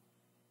you?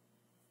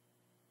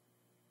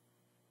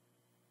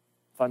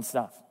 Fun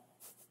stuff.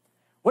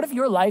 What if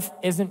your life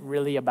isn't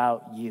really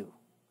about you?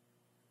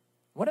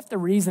 What if the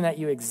reason that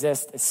you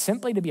exist is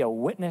simply to be a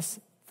witness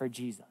for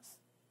Jesus?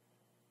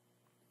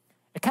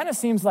 It kind of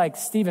seems like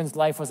Stephen's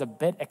life was a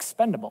bit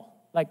expendable.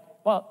 It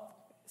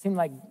seemed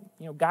like,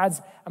 I'm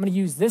going to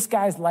use this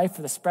guy's life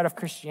for the spread of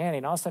Christianity.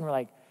 And all of a sudden we're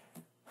like,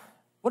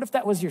 what if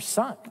that was your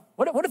son?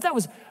 What if that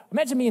was,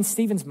 imagine me and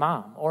Stephen's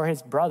mom or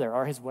his brother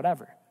or his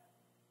whatever,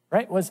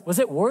 right? Was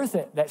it worth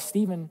it that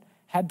Stephen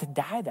had to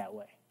die that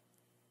way?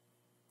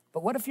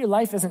 But what if your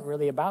life isn't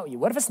really about you?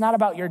 What if it's not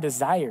about your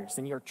desires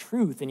and your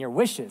truth and your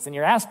wishes and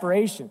your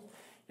aspirations,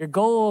 your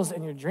goals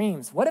and your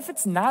dreams? What if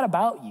it's not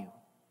about you?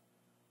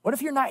 What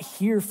if you're not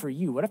here for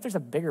you? What if there's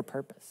a bigger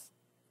purpose?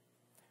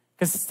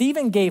 Because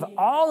Stephen gave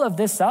all of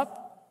this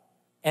up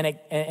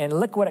and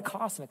look what it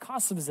cost him. It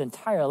cost him his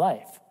entire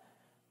life.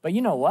 But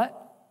you know what?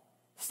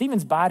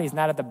 Stephen's body's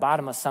not at the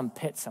bottom of some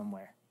pit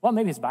somewhere. Well,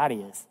 maybe his body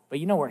is, but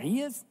you know where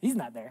he is? He's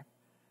not there.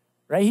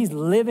 Right? He's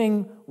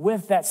living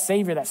with that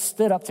Savior that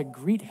stood up to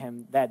greet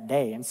him that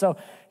day. And so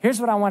here's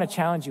what I want to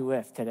challenge you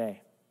with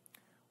today.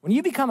 When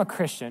you become a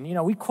Christian,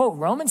 we quote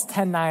Romans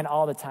 10:9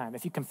 all the time.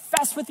 If you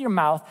confess with your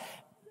mouth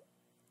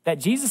that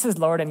Jesus is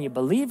Lord and you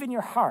believe in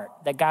your heart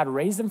that God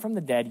raised him from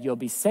the dead, you'll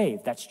be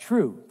saved. That's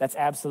true. That's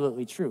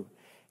absolutely true.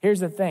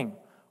 Here's the thing.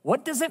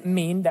 What does it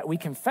mean that we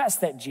confess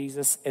that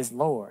Jesus is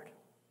Lord?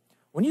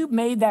 When you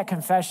made that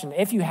confession,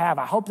 if you have,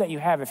 I hope that you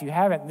have. If you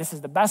haven't, this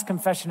is the best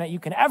confession that you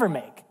can ever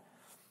make.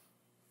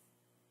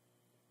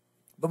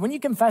 But when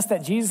you confess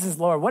that Jesus is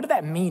Lord, what did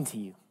that mean to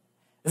you?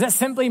 Does that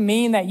simply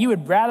mean that you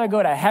would rather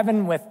go to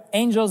heaven with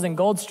angels and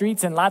gold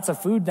streets and lots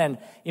of food than,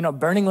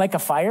 burning like a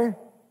fire?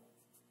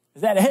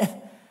 Is that it?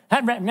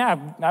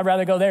 I'd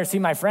rather go there, see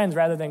my friends,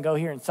 rather than go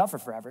here and suffer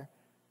forever.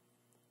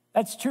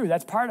 That's true.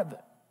 That's part of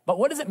it. But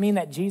what does it mean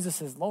that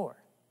Jesus is Lord?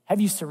 Have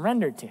you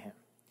surrendered to him?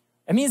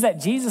 It means that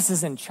Jesus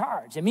is in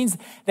charge. It means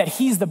that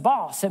he's the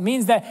boss. It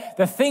means that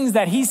the things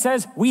that he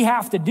says we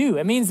have to do.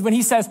 It means when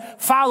he says,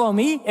 follow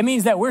me, it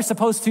means that we're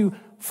supposed to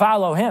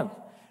follow him,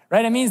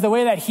 right? It means the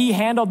way that he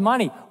handled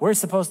money, we're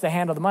supposed to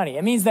handle the money.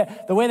 It means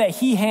that the way that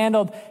he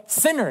handled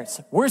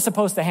sinners, we're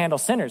supposed to handle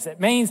sinners.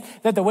 It means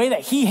that the way that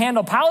he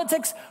handled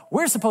politics,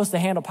 we're supposed to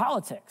handle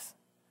politics,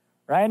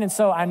 right? And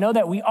so I know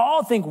that we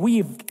all think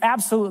we've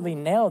absolutely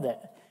nailed it,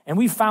 and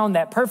we found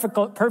that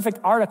perfect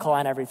article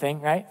on everything,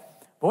 right?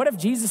 But what if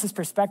Jesus'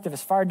 perspective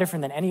is far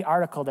different than any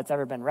article that's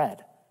ever been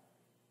read?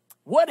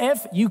 What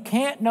if you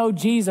can't know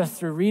Jesus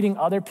through reading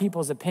other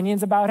people's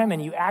opinions about him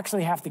and you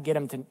actually have to get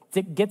him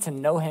to get to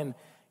know him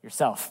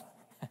yourself?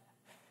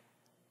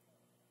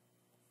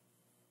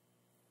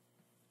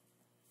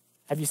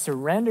 Have you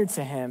surrendered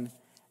to him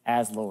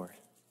as Lord?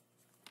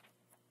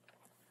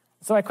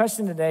 So my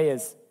question today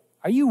is,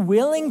 are you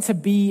willing to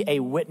be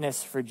a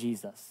witness for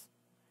Jesus?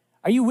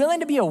 Are you willing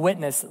to be a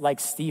witness like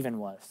Stephen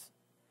was?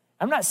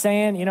 I'm not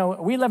saying,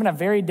 we live in a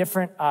very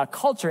different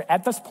culture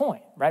at this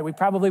point, right? We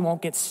probably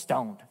won't get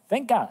stoned.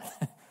 Thank God.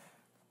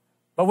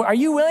 But are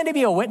you willing to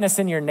be a witness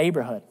in your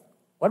neighborhood?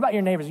 What about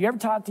your neighbors? You ever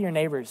talk to your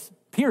neighbors,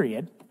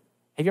 period?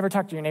 Have you ever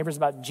talked to your neighbors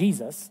about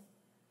Jesus?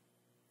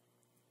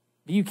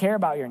 Do you care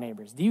about your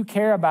neighbors? Do you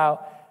care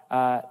about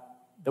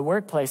the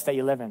workplace that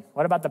you live in?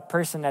 What about the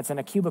person that's in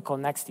a cubicle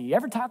next to you? You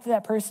ever talk to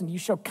that person? Do you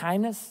show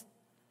kindness?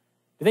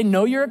 Do they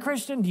know you're a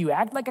Christian? Do you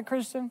act like a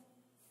Christian?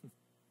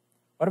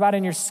 What about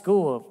in your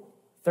school?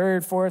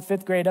 3rd, 4th,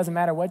 5th grade, doesn't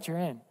matter what you're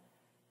in.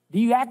 Do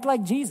you act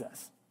like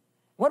Jesus?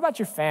 What about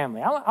your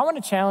family? I want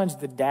to challenge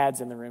the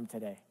dads in the room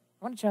today.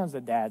 I want to challenge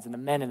the dads and the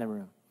men in the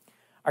room.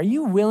 Are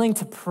you willing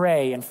to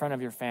pray in front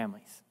of your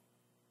families?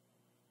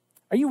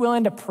 Are you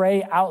willing to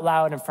pray out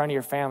loud in front of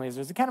your families?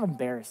 Or is it kind of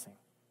embarrassing?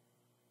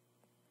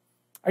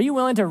 Are you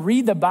willing to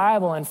read the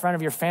Bible in front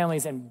of your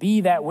families and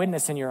be that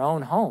witness in your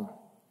own home?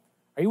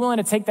 Are you willing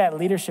to take that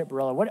leadership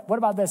role? What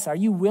about this? Are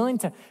you willing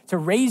to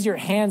raise your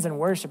hands in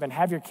worship and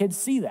have your kids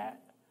see that?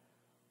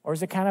 Or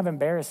is it kind of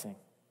embarrassing?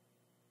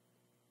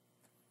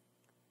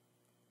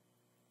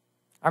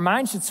 Our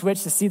mind should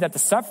switch to see that the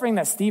suffering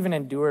that Stephen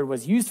endured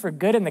was used for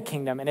good in the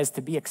kingdom and is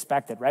to be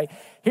expected, right?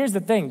 Here's the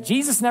thing.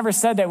 Jesus never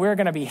said that we're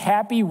going to be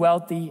happy,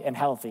 wealthy, and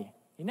healthy.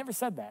 He never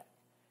said that.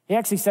 He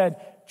actually said,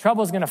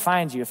 trouble is going to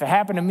find you. If it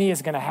happened to me,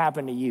 it's going to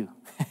happen to you.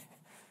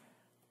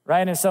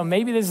 Right? And so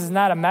maybe this is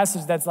not a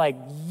message that's like,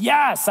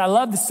 yes, I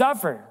love to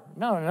suffer.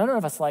 No, none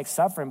of us like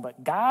suffering,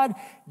 but God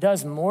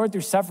does more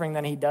through suffering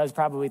than he does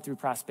probably through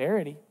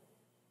prosperity,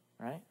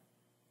 right?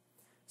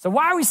 So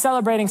why are we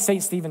celebrating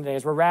St. Stephen today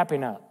as we're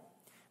wrapping up?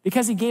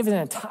 Because he gave his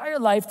entire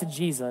life to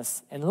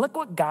Jesus, and look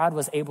what God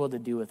was able to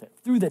do with it.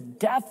 Through the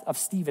death of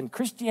Stephen,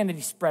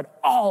 Christianity spread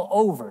all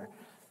over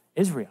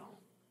Israel,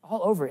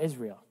 all over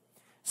Israel.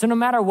 So no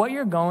matter what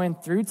you're going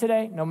through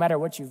today, no matter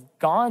what you've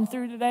gone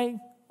through today,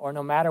 or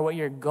no matter what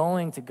you're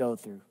going to go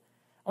through,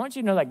 I want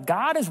you to know that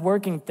God is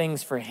working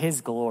things for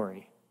his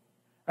glory,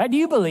 right? Do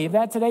you believe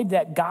that today,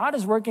 that God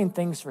is working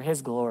things for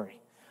his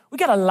glory? We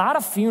got a lot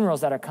of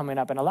funerals that are coming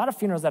up and a lot of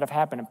funerals that have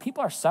happened, and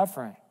people are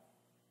suffering.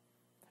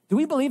 Do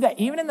we believe that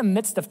even in the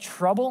midst of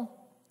trouble,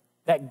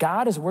 that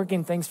God is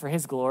working things for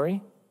his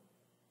glory?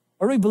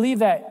 Or do we believe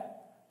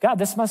that, God,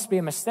 this must be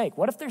a mistake?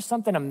 What if there's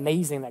something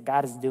amazing that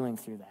God is doing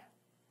through that?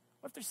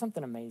 What if there's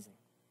something amazing?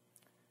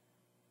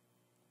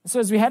 And so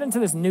as we head into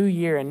this new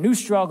year and new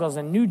struggles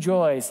and new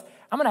joys,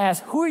 I'm going to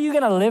ask, who are you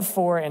going to live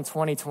for in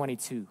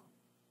 2022?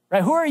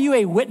 Right? Who are you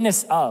a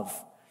witness of?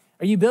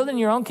 Are you building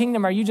your own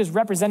kingdom? Are you just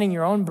representing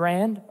your own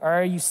brand? Or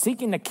are you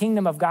seeking the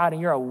kingdom of God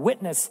and you're a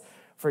witness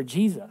for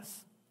Jesus?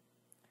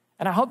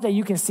 And I hope that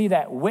you can see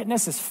that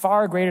witness is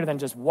far greater than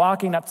just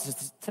walking up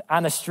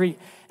on the street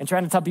and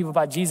trying to tell people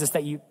about Jesus,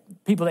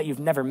 people that you've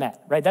never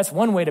met, right? That's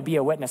one way to be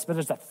a witness, but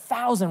there's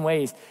 1,000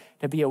 ways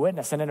to be a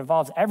witness, and it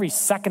involves every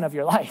second of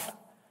your life.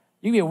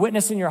 You can be a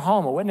witness in your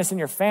home, a witness in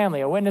your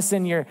family, a witness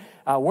in your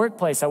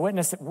workplace, a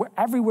witness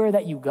everywhere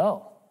that you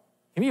go.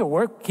 Can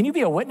you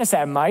be a witness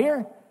at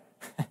Meijer?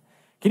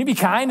 Can you be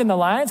kind in the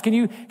lines? Can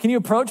you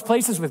approach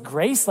places with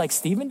grace like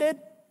Stephen did?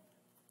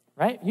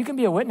 Right? You can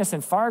be a witness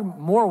in far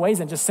more ways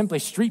than just simply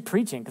street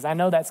preaching, because I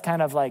know that's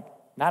kind of like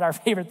not our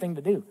favorite thing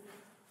to do.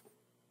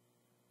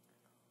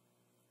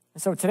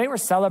 And so today we're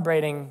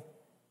celebrating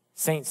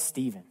St.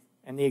 Stephen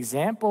and the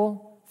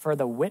example for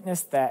the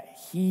witness that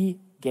he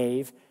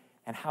gave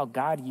and how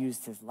God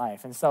used his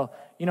life. And so,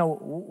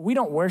 we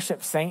don't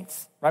worship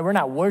saints, right? We're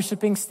not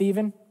worshiping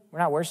Stephen.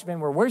 We're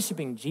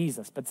worshiping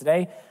Jesus. But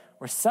today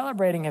we're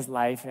celebrating his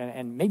life,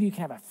 and maybe you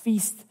can have a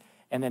feast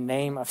in the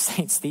name of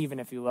St. Stephen,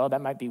 if you will.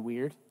 That might be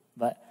weird.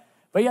 But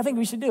yeah, I think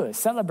we should do it.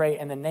 Celebrate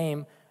in the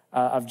name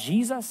of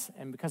Jesus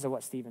and because of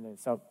what Stephen did.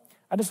 So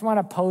I just want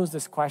to pose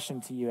this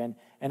question to you,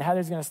 and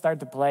Heather's going to start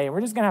to play.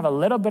 We're just going to have a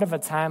little bit of a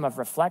time of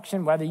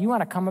reflection, whether you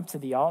want to come up to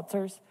the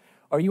altars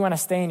or you want to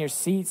stay in your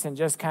seats and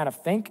just kind of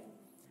think.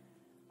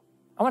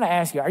 I want to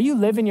ask you, are you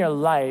living your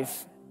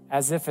life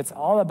as if it's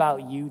all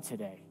about you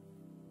today?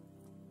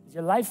 Is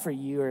your life for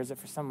you or is it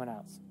for someone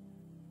else?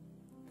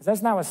 Because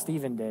that's not what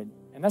Stephen did.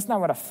 And that's not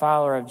what a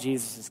follower of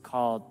Jesus is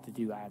called to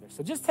do either.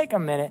 So just take a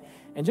minute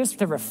and just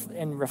to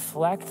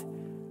reflect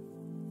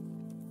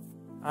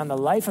on the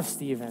life of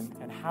Stephen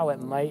and how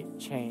it might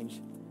change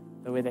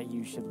the way that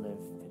you should live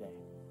today.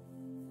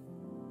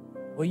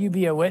 Will you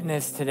be a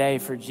witness today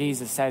for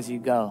Jesus as you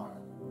go?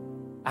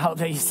 I hope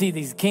that you see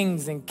these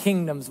kings and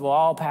kingdoms will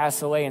all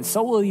pass away, and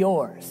so will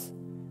yours.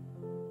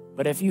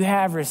 But if you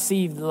have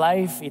received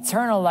life,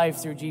 eternal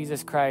life through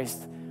Jesus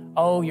Christ,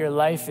 your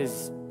life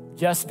is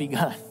just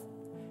begun.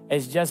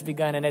 It's just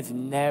begun, and it's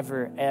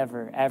never,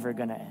 ever, ever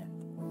going to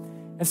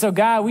end. And so,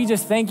 God, we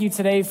just thank you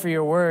today for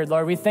your word.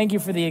 Lord, we thank you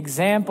for the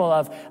example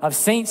of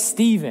St.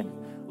 Stephen,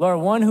 Lord,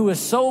 one who was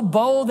so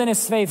bold in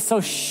his faith,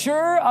 so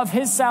sure of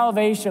his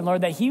salvation,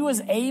 Lord, that he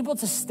was able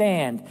to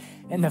stand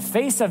in the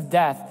face of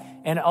death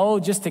and,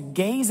 just to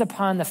gaze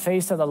upon the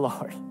face of the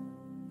Lord.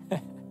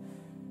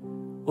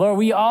 Lord,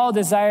 we all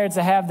desire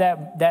to have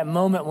that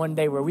moment one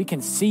day where we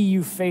can see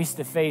you face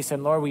to face,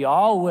 and Lord, we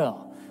all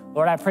will.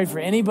 Lord, I pray for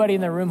anybody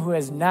in the room who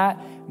has not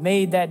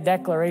made that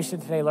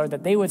declaration today, Lord,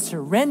 that they would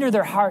surrender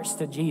their hearts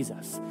to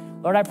Jesus.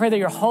 Lord, I pray that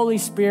your Holy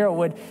Spirit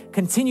would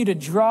continue to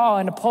draw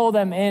and to pull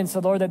them in, so,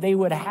 Lord, that they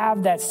would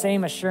have that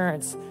same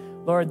assurance,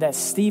 Lord, that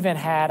Stephen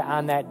had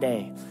on that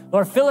day.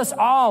 Lord, fill us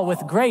all with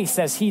grace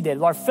as he did.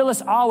 Lord, fill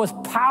us all with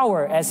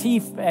power as he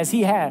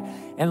had.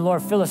 And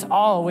Lord, fill us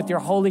all with your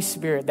Holy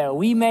Spirit, that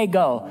we may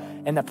go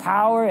in the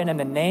power and in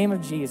the name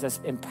of Jesus,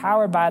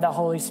 empowered by the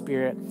Holy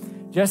Spirit,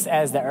 just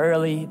as the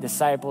early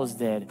disciples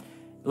did.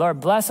 Lord,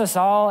 bless us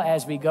all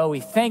as we go. We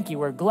thank you.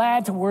 We're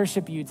glad to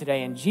worship you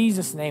today. In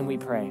Jesus' name we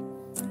pray.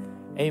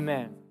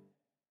 Amen.